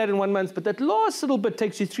all of that in 1 month, but that last little bit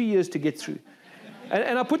takes you 3 years to get through.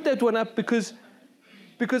 And I put that one up because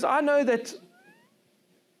I know that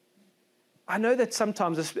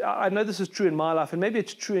sometimes, I know this is true in my life, and maybe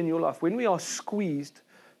it's true in your life. When we are squeezed,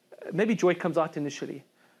 maybe joy comes out initially,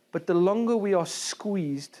 but the longer we are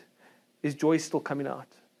squeezed, is joy still coming out?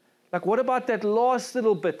 Like, what about that last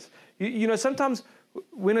little bit? Sometimes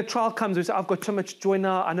when a trial comes, we say, I've got so much joy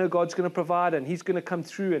now. I know God's going to provide and he's going to come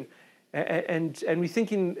through. And we're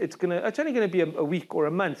thinking it's only going to be a week or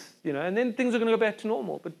a month, and then things are going to go back to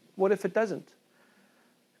normal. But what if it doesn't?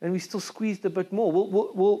 And we still squeezed a bit more.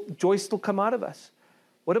 Will joy still come out of us?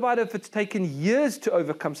 What about if it's taken years to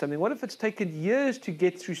overcome something? What if it's taken years to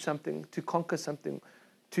get through something, to conquer something,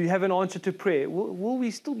 to have an answer to prayer? Will we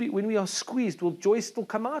still be, when we are squeezed, will joy still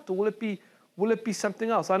come out, or will it be something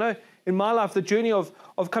else? I know in my life, the journey of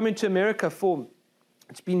coming to America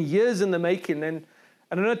it's been years in the making, and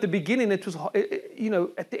I know at the beginning it was,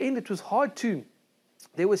 at the end it was hard too.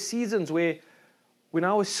 There were seasons where when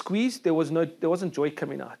I was squeezed, there wasn't joy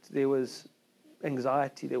coming out. There was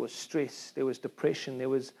anxiety, there was stress, there was depression, there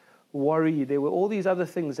was worry, there were all these other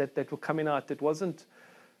things that were coming out that wasn't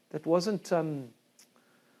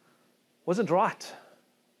right.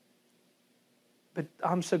 But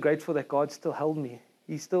I'm so grateful that God still held me.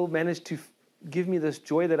 He still managed to give me this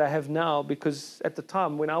joy that I have now, because at the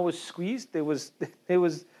time when I was squeezed, there was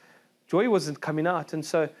joy wasn't coming out. And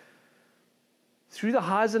so through the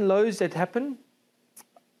highs and lows that happen,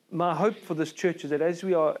 my hope for this church is that as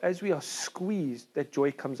we are squeezed, that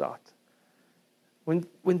joy comes out.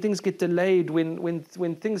 when things get delayed,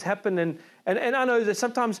 when things happen, and I know that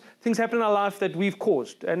sometimes things happen in our life that we've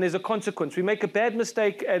caused, and there's a consequence. We make a bad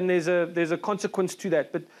mistake, and there's a consequence to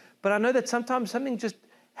that. But I know that sometimes something just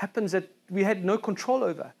happens that we had no control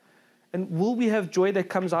over. And will we have joy that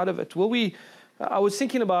comes out of it? Will we? I was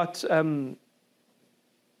thinking about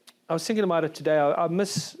it today. I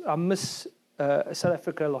miss South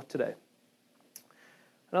Africa a lot today.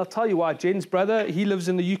 And I'll tell you why. Jen's brother, he lives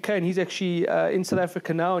in the UK, and he's actually in South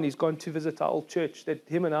Africa now, and he's gone to visit our old church that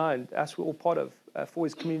him and I and us were all part of for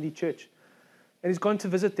his community church. And he's gone to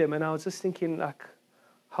visit them, and I was just thinking, like,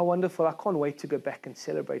 how wonderful. I can't wait to go back and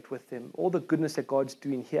celebrate with them all the goodness that God's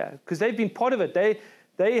doing here, because they've been part of it.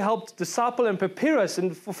 They helped disciple and prepare us,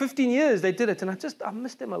 and for 15 years they did it. And I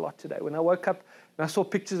missed them a lot today. When I woke up and I saw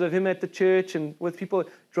pictures of him at the church and with people,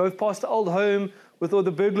 drove past the old home with all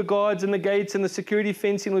the burglar guards and the gates and the security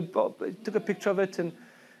fencing, took a picture of it, and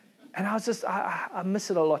I was just, I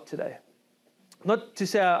miss it a lot today. Not to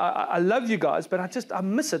say I love you guys, but I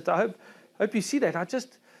miss it. I hope you see that.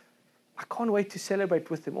 I can't wait to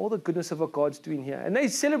celebrate with them all the goodness of what God's doing here. And they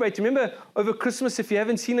celebrate. Remember, over Christmas, if you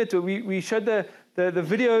haven't seen it, we showed the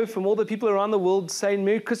video from all the people around the world saying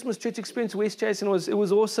Merry Christmas Church Experience Westchase, and it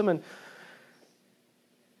was awesome. And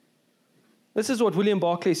this is what William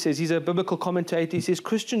Barclay says. He's a biblical commentator. He says,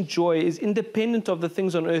 Christian joy is independent of the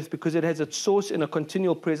things on earth because it has its source in a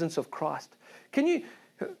continual presence of Christ.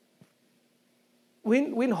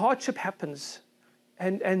 When hardship happens,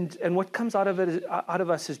 and what comes out of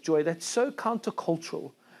us is joy, that's so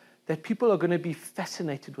countercultural that people are going to be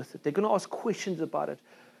fascinated with it. They're going to ask questions about it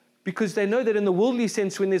because they know that in the worldly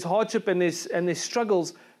sense, when there's hardship and there's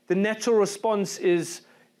struggles, the natural response is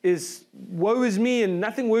woe is me and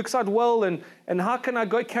nothing works out well and how can I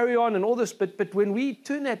go carry on and all this. But when we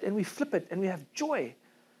turn that and we flip it and we have joy,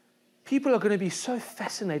 people are going to be so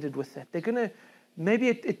fascinated with that. They're going to, maybe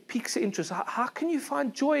it piques their interest. How can you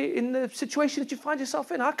find joy in the situation that you find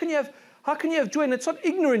yourself in? How can you have joy? And it's not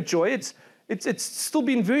ignorant joy. It's still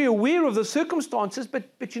being very aware of the circumstances,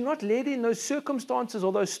 but you're not letting those circumstances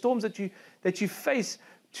or those storms that you face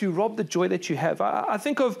to rob the joy that you have. I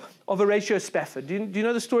think of Horatio Spafford. Do you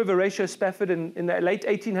know the story of Horatio Spafford in the late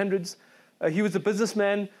 1800s? He was a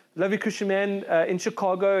businessman, lovely Christian man in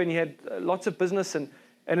Chicago, and he had lots of business. And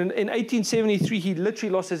in 1873, he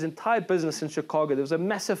literally lost his entire business in Chicago. There was a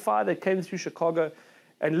massive fire that came through Chicago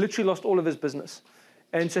and literally lost all of his business.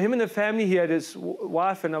 And so him and the family, he had his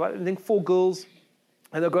wife and I think 4 girls,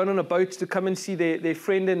 and they were going on a boat to come and see their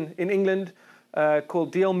friend in England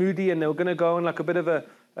called D.L. Moody, and they were going to go on like a bit of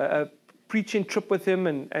a preaching trip with him,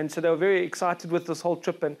 and so they were very excited with this whole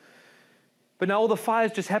trip. But now all the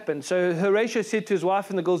fires just happened. So Horatio said to his wife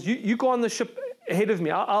and the girls, you go on the ship ahead of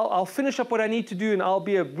me. I'll finish up what I need to do, and I'll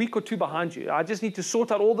be a week or 2 behind you. I just need to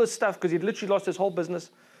sort out all this stuff because he'd literally lost his whole business.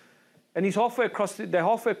 And they're halfway across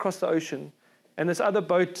the ocean, and this other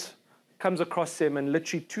boat comes across them, and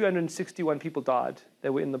literally 261 people died. They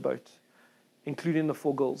were in the boat, including the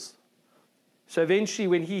 4 girls. So eventually,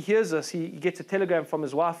 when he hears this, he gets a telegram from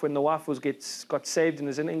his wife when the wife got saved and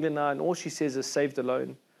is in England now, and all she says is saved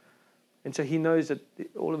alone. And so he knows that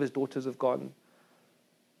all of his daughters have gone.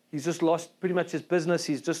 He's just lost pretty much his business.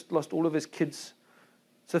 He's just lost all of his kids.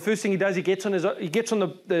 So the first thing he does, he gets on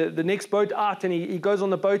the next boat out, and he goes on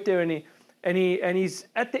the boat there, and he's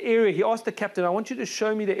at the area. He asked the captain, "I want you to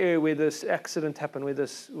show me the area where this accident happened, where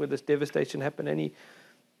this devastation happened."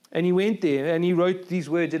 And he went there, and he wrote these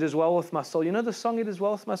words, "It is well with my soul." You know the song, "It is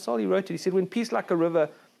well with my soul"? He wrote it. He said, "When peace like a river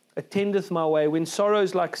attendeth my way, when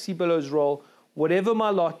sorrows like sea billows roll, whatever my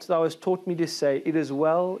lot, thou hast taught me to say, it is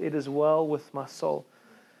well with my soul."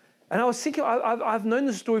 And I was thinking, I've known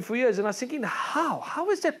this story for years, and I was thinking, how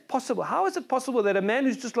is that possible? How is it possible that a man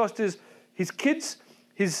who's just lost his kids,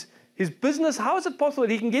 his business, how is it possible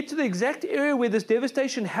that he can get to the exact area where this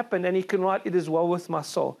devastation happened and he can write, "It is well with my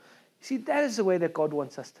soul"? You see, that is the way that God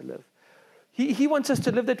wants us to live. He wants us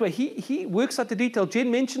to live that way. He works out the detail. Jen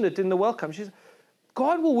mentioned it in the welcome. She said,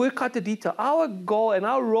 God will work out the detail. Our goal and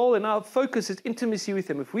our role and our focus is intimacy with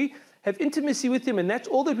Him. If we have intimacy with Him and that's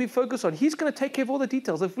all that we focus on, He's going to take care of all the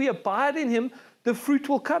details. If we abide in Him, the fruit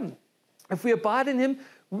will come. If we abide in Him,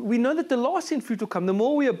 we know that the lasting fruit will come. The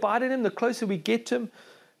more we abide in Him, the closer we get to Him.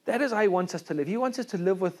 That is how He wants us to live. He wants us to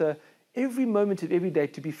live with every moment of every day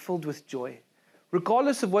to be filled with joy.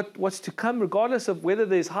 Regardless of what's to come, regardless of whether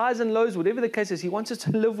there's highs and lows, whatever the case is, He wants us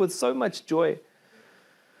to live with so much joy.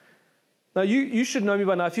 Now, you should know me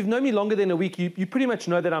by now. If you've known me longer than a week, you pretty much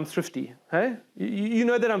know that I'm thrifty. Hey? You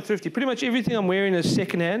know that I'm thrifty. Pretty much everything I'm wearing is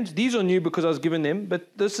secondhand. These are new because I was given them, but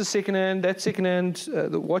this is secondhand, that's secondhand,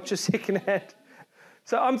 the watch is secondhand.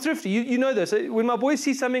 So I'm thrifty. You know this. When my boys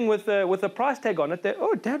see something with a price tag on it, they,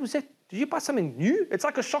 oh, Dad, was that? Did you buy something new? It's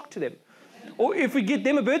like a shock to them. Or if we get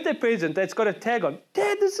them a birthday present that's got a tag on,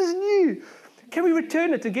 Dad, this is new. Can we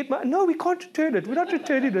return it and get my? No, we can't return it. We're not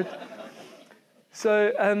returning it.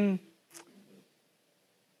 So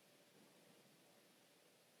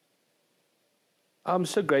I'm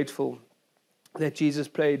so grateful that Jesus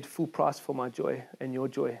paid full price for my joy and your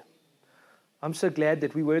joy. I'm so glad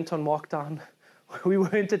that we weren't on markdown. We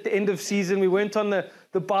weren't at the end of season. We weren't on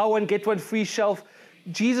the buy one, get one free shelf.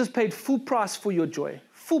 Jesus paid full price for your joy.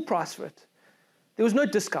 Full price for it. There was no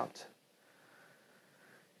discount.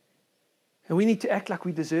 And we need to act like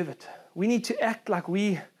we deserve it. We need to act like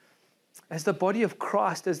we, as the body of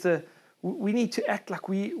Christ, we need to act like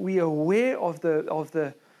we are aware of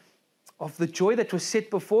the joy that was set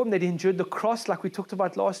before him, that he endured the cross, like we talked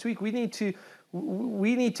about last week. We need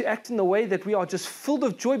to act in the way that we are just filled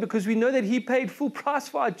of joy because we know that he paid full price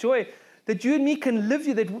for our joy, that you and me can live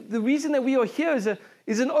here, that the reason that we are here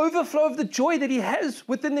is an overflow of the joy that he has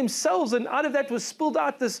within themselves, and out of that was spilled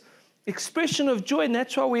out this expression of joy, and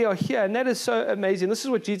that's why we are here, and that is so amazing. This is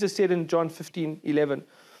what Jesus said in John 15:11.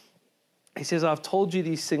 He says, I've told you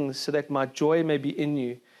these things so that my joy may be in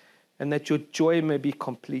you and that your joy may be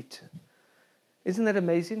complete. Isn't that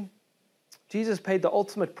amazing? Jesus paid the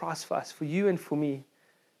ultimate price for us, for you and for me.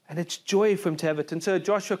 And it's joy for him to have it. And so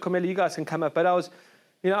Joshua, Carmela, you guys can come up. But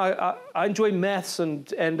I enjoy maths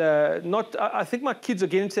I think my kids are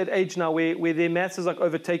getting to that age now where their maths is like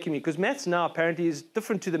overtaking me. Because maths now apparently is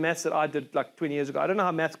different to the maths that I did like 20 years ago. I don't know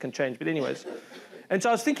how maths can change, but anyways. And so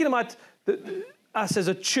I was thinking about us as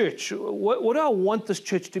a church. What do I want this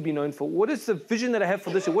church to be known for? What is the vision that I have for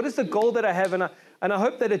this year? What is the goal that I have? And I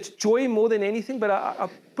hope that it's joy more than anything, but I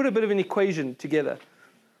put a bit of an equation together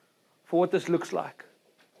for what this looks like.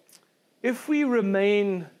 If we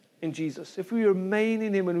remain in Jesus, if we remain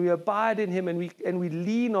in him and we abide in him and we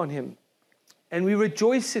lean on him and we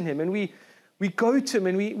rejoice in him and we go to him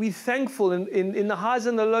and we're thankful in the highs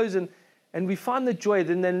and the lows and we find the joy,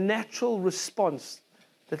 then the natural response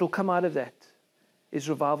that will come out of that is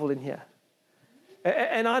revival in here.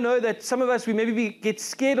 And I know that some of us, we maybe get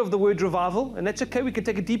scared of the word revival, and that's okay. We can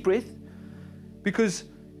take a deep breath because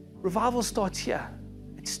revival starts here.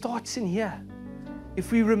 It starts in here.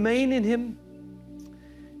 If we remain in him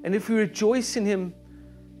and if we rejoice in him,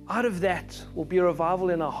 out of that will be a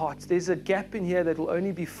revival in our hearts. There's a gap in here that will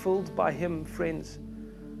only be filled by him, friends.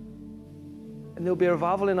 And there'll be a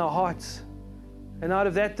revival in our hearts. And out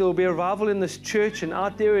of that, there'll be a revival in this church and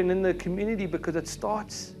out there and in the community because it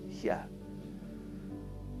starts here.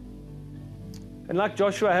 And like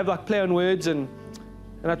Joshua, I have like play on words and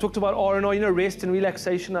I talked about R&R, rest and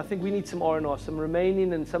relaxation. I think we need some R&R, some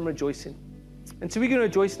remaining and some rejoicing. And so we're going to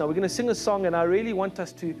rejoice now. We're going to sing a song, and I really want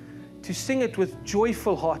us to sing it with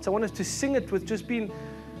joyful hearts. I want us to sing it with just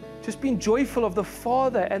being joyful of the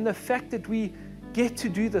Father and the fact that we get to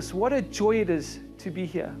do this. What a joy it is to be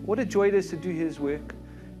here. What a joy it is to do his work.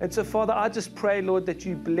 And so, Father, I just pray, Lord, that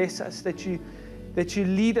you bless us, that you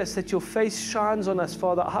lead us, that your face shines on us,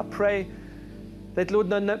 Father. I pray that,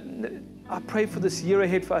 Lord, I pray for this year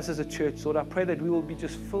ahead for us as a church, Lord. I pray that we will be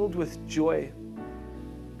just filled with joy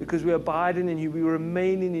because we are abiding in you, we are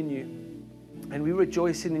remaining in you, and we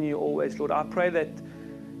rejoicing in you always, Lord. I pray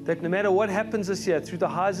that no matter what happens this year, through the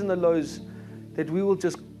highs and the lows, that we will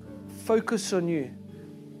just focus on you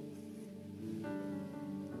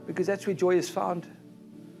because that's where joy is found.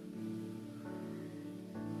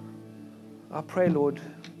 I pray, Lord,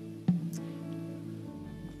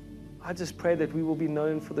 I just pray that we will be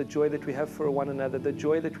known for the joy that we have for one another, the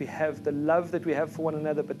joy that we have, the love that we have for one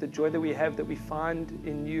another, but the joy that we have that we find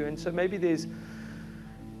in you. And so maybe there's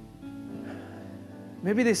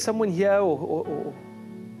someone here or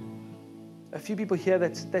a few people here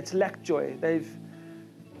that's lacked joy. They've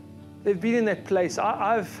been in that place.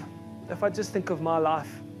 If I just think of my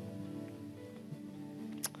life,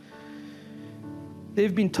 there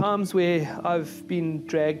have been times where I've been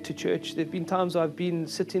dragged to church. There have been times I've been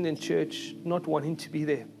sitting in church not wanting to be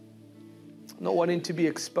there, not wanting to be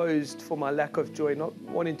exposed for my lack of joy, not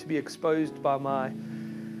wanting to be exposed by my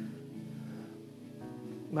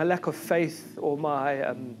lack of faith or my,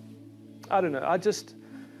 I don't know,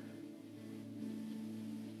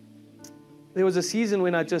 there was a season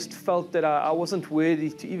when I just felt that I wasn't worthy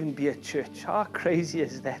to even be at church. How crazy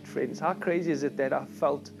is that, friends? How crazy is it that I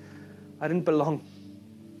felt I didn't belong?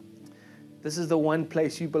 This is the one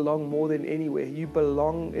place you belong more than anywhere. You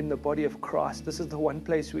belong in the body of Christ. This is the one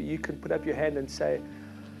place where you can put up your hand and say,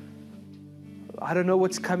 I don't know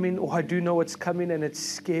what's coming, or I do know what's coming, and it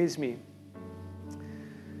scares me.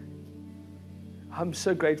 I'm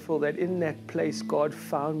so grateful that in that place God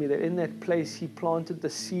found me, that in that place He planted the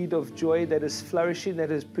seed of joy that is flourishing,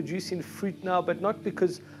 that is producing fruit now, but not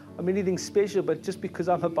because I'm anything special, but just because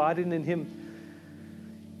I'm abiding in Him.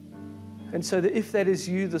 And so that if that is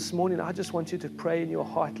you this morning, I just want you to pray in your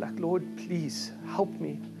heart, like, Lord, please help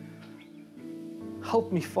me.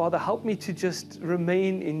 Help me, Father. Help me to just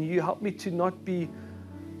remain in You. Help me to not be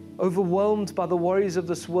overwhelmed by the worries of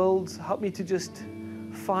this world. Help me to just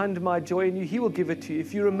find my joy in You. He will give it to you.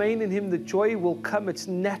 If you remain in Him, the joy will come. It's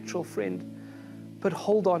natural, friend. But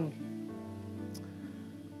hold on.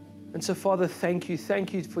 And so, Father, thank You.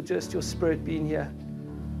 Thank You for just Your Spirit being here.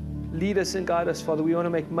 Lead us and guide us, Father. We want to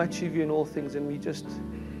make much of You in all things, and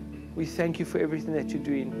we thank You for everything that You're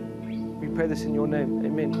doing. We pray this in Your name.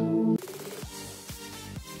 Amen.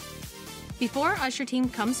 Before our usher team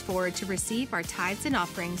comes forward to receive our tithes and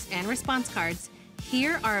offerings and response cards,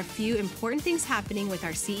 here are a few important things happening with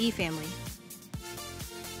our CE family.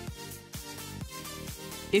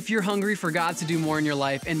 If you're hungry for God to do more in your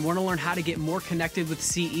life and want to learn how to get more connected with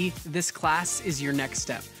CE, this class is your next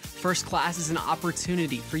step. First class is an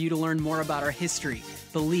opportunity for you to learn more about our history,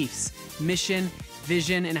 beliefs, mission,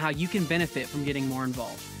 vision, and how you can benefit from getting more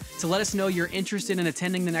involved. To let us know you're interested in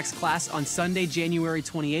attending the next class on Sunday, January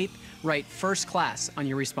 28th, write First Class on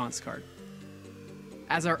your response card.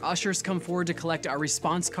 As our ushers come forward to collect our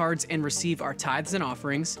response cards and receive our tithes and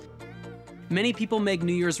offerings, many people make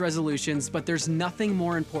New Year's resolutions, but there's nothing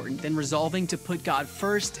more important than resolving to put God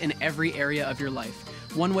first in every area of your life.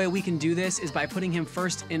 One way we can do this is by putting Him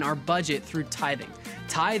first in our budget through tithing.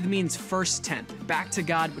 Tithe means first tenth, back to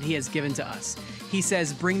God what He has given to us. He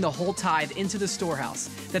says, bring the whole tithe into the storehouse,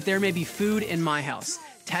 that there may be food in my house.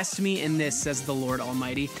 Test me in this, says the Lord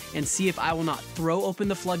Almighty, and see if I will not throw open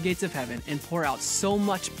the floodgates of heaven and pour out so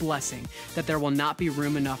much blessing that there will not be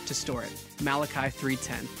room enough to store it. Malachi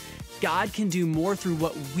 3:10. God can do more through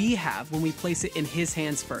what we have when we place it in His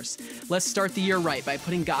hands first. Let's start the year right by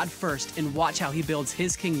putting God first and watch how He builds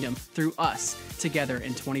His kingdom through us together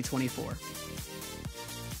in 2024.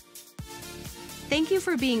 Thank you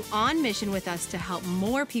for being on mission with us to help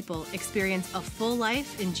more people experience a full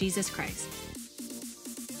life in Jesus Christ.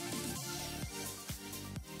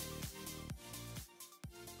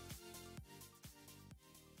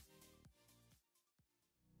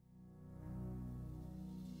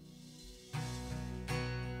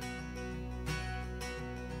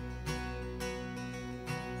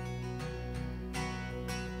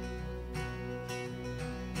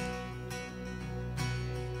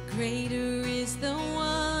 Greater is the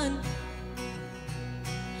one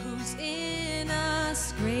who's in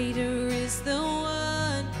us. Greater is the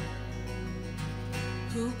one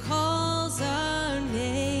who calls our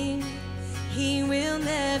name. He will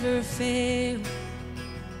never fail.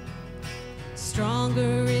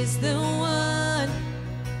 Stronger is the one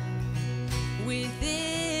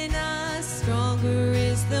within us. Stronger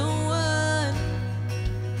is the one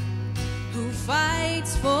who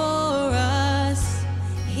fights for us.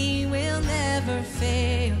 He will never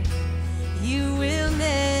fail. You will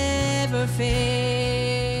never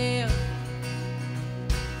fail.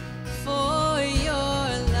 For your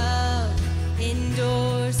love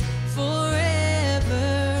endures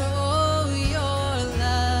forever. Oh, your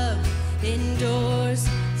love endures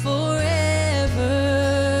forever.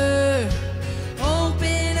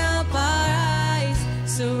 Open up our eyes,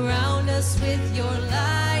 surround us with your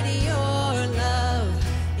light. Your love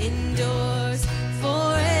endures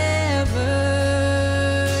forever.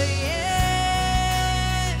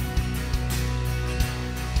 Yeah.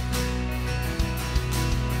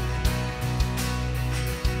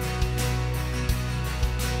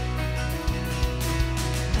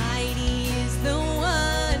 Mighty is the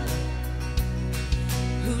one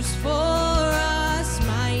who's for us.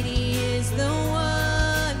 Mighty is the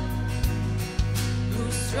one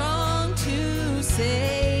who's strong to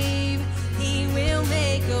save. He will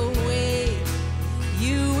make a way.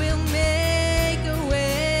 You will make a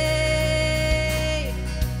way.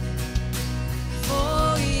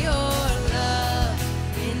 For your love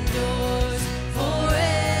endures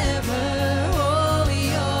forever. Oh,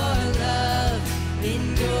 your love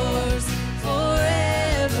endures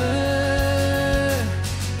forever.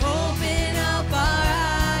 Open up our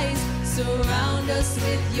eyes, surround us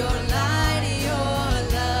with your light. Your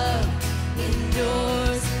love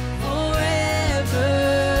endures forever.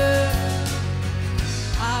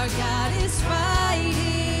 Our God is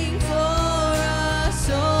fighting for us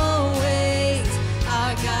always.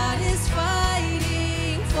 Our God is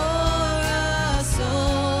fighting for us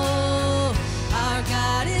all. Our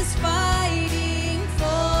God is fighting for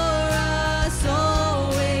us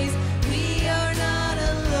always. We are not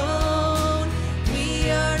alone.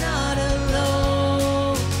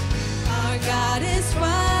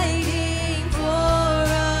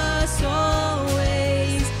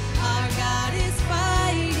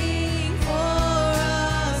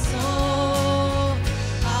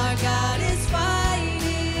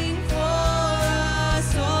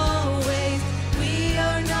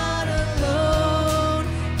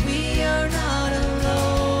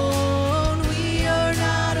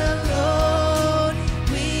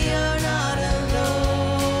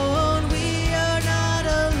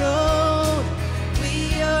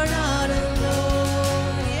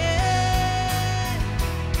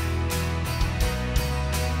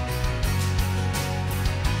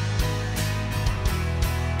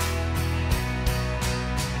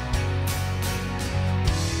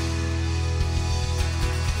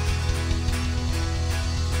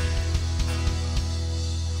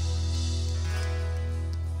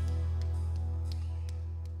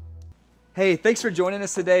 Hey, thanks for joining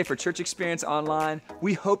us today for Church Experience Online.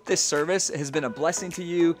 We hope this service has been a blessing to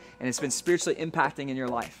you and it's been spiritually impacting in your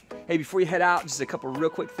life. Hey, before you head out, just a couple real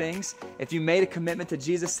quick things. If you made a commitment to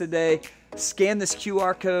Jesus today, scan this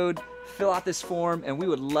QR code, fill out this form, and we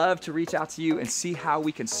would love to reach out to you and see how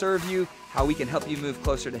we can serve you, how we can help you move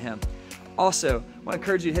closer to Him. Also, I want to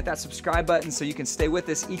encourage you to hit that subscribe button so you can stay with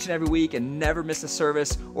us each and every week and never miss a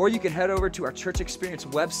service. Or you can head over to our Church Experience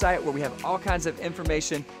website where we have all kinds of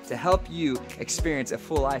information to help you experience a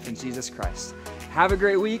full life in Jesus Christ. Have a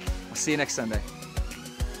great week. We'll see you next Sunday.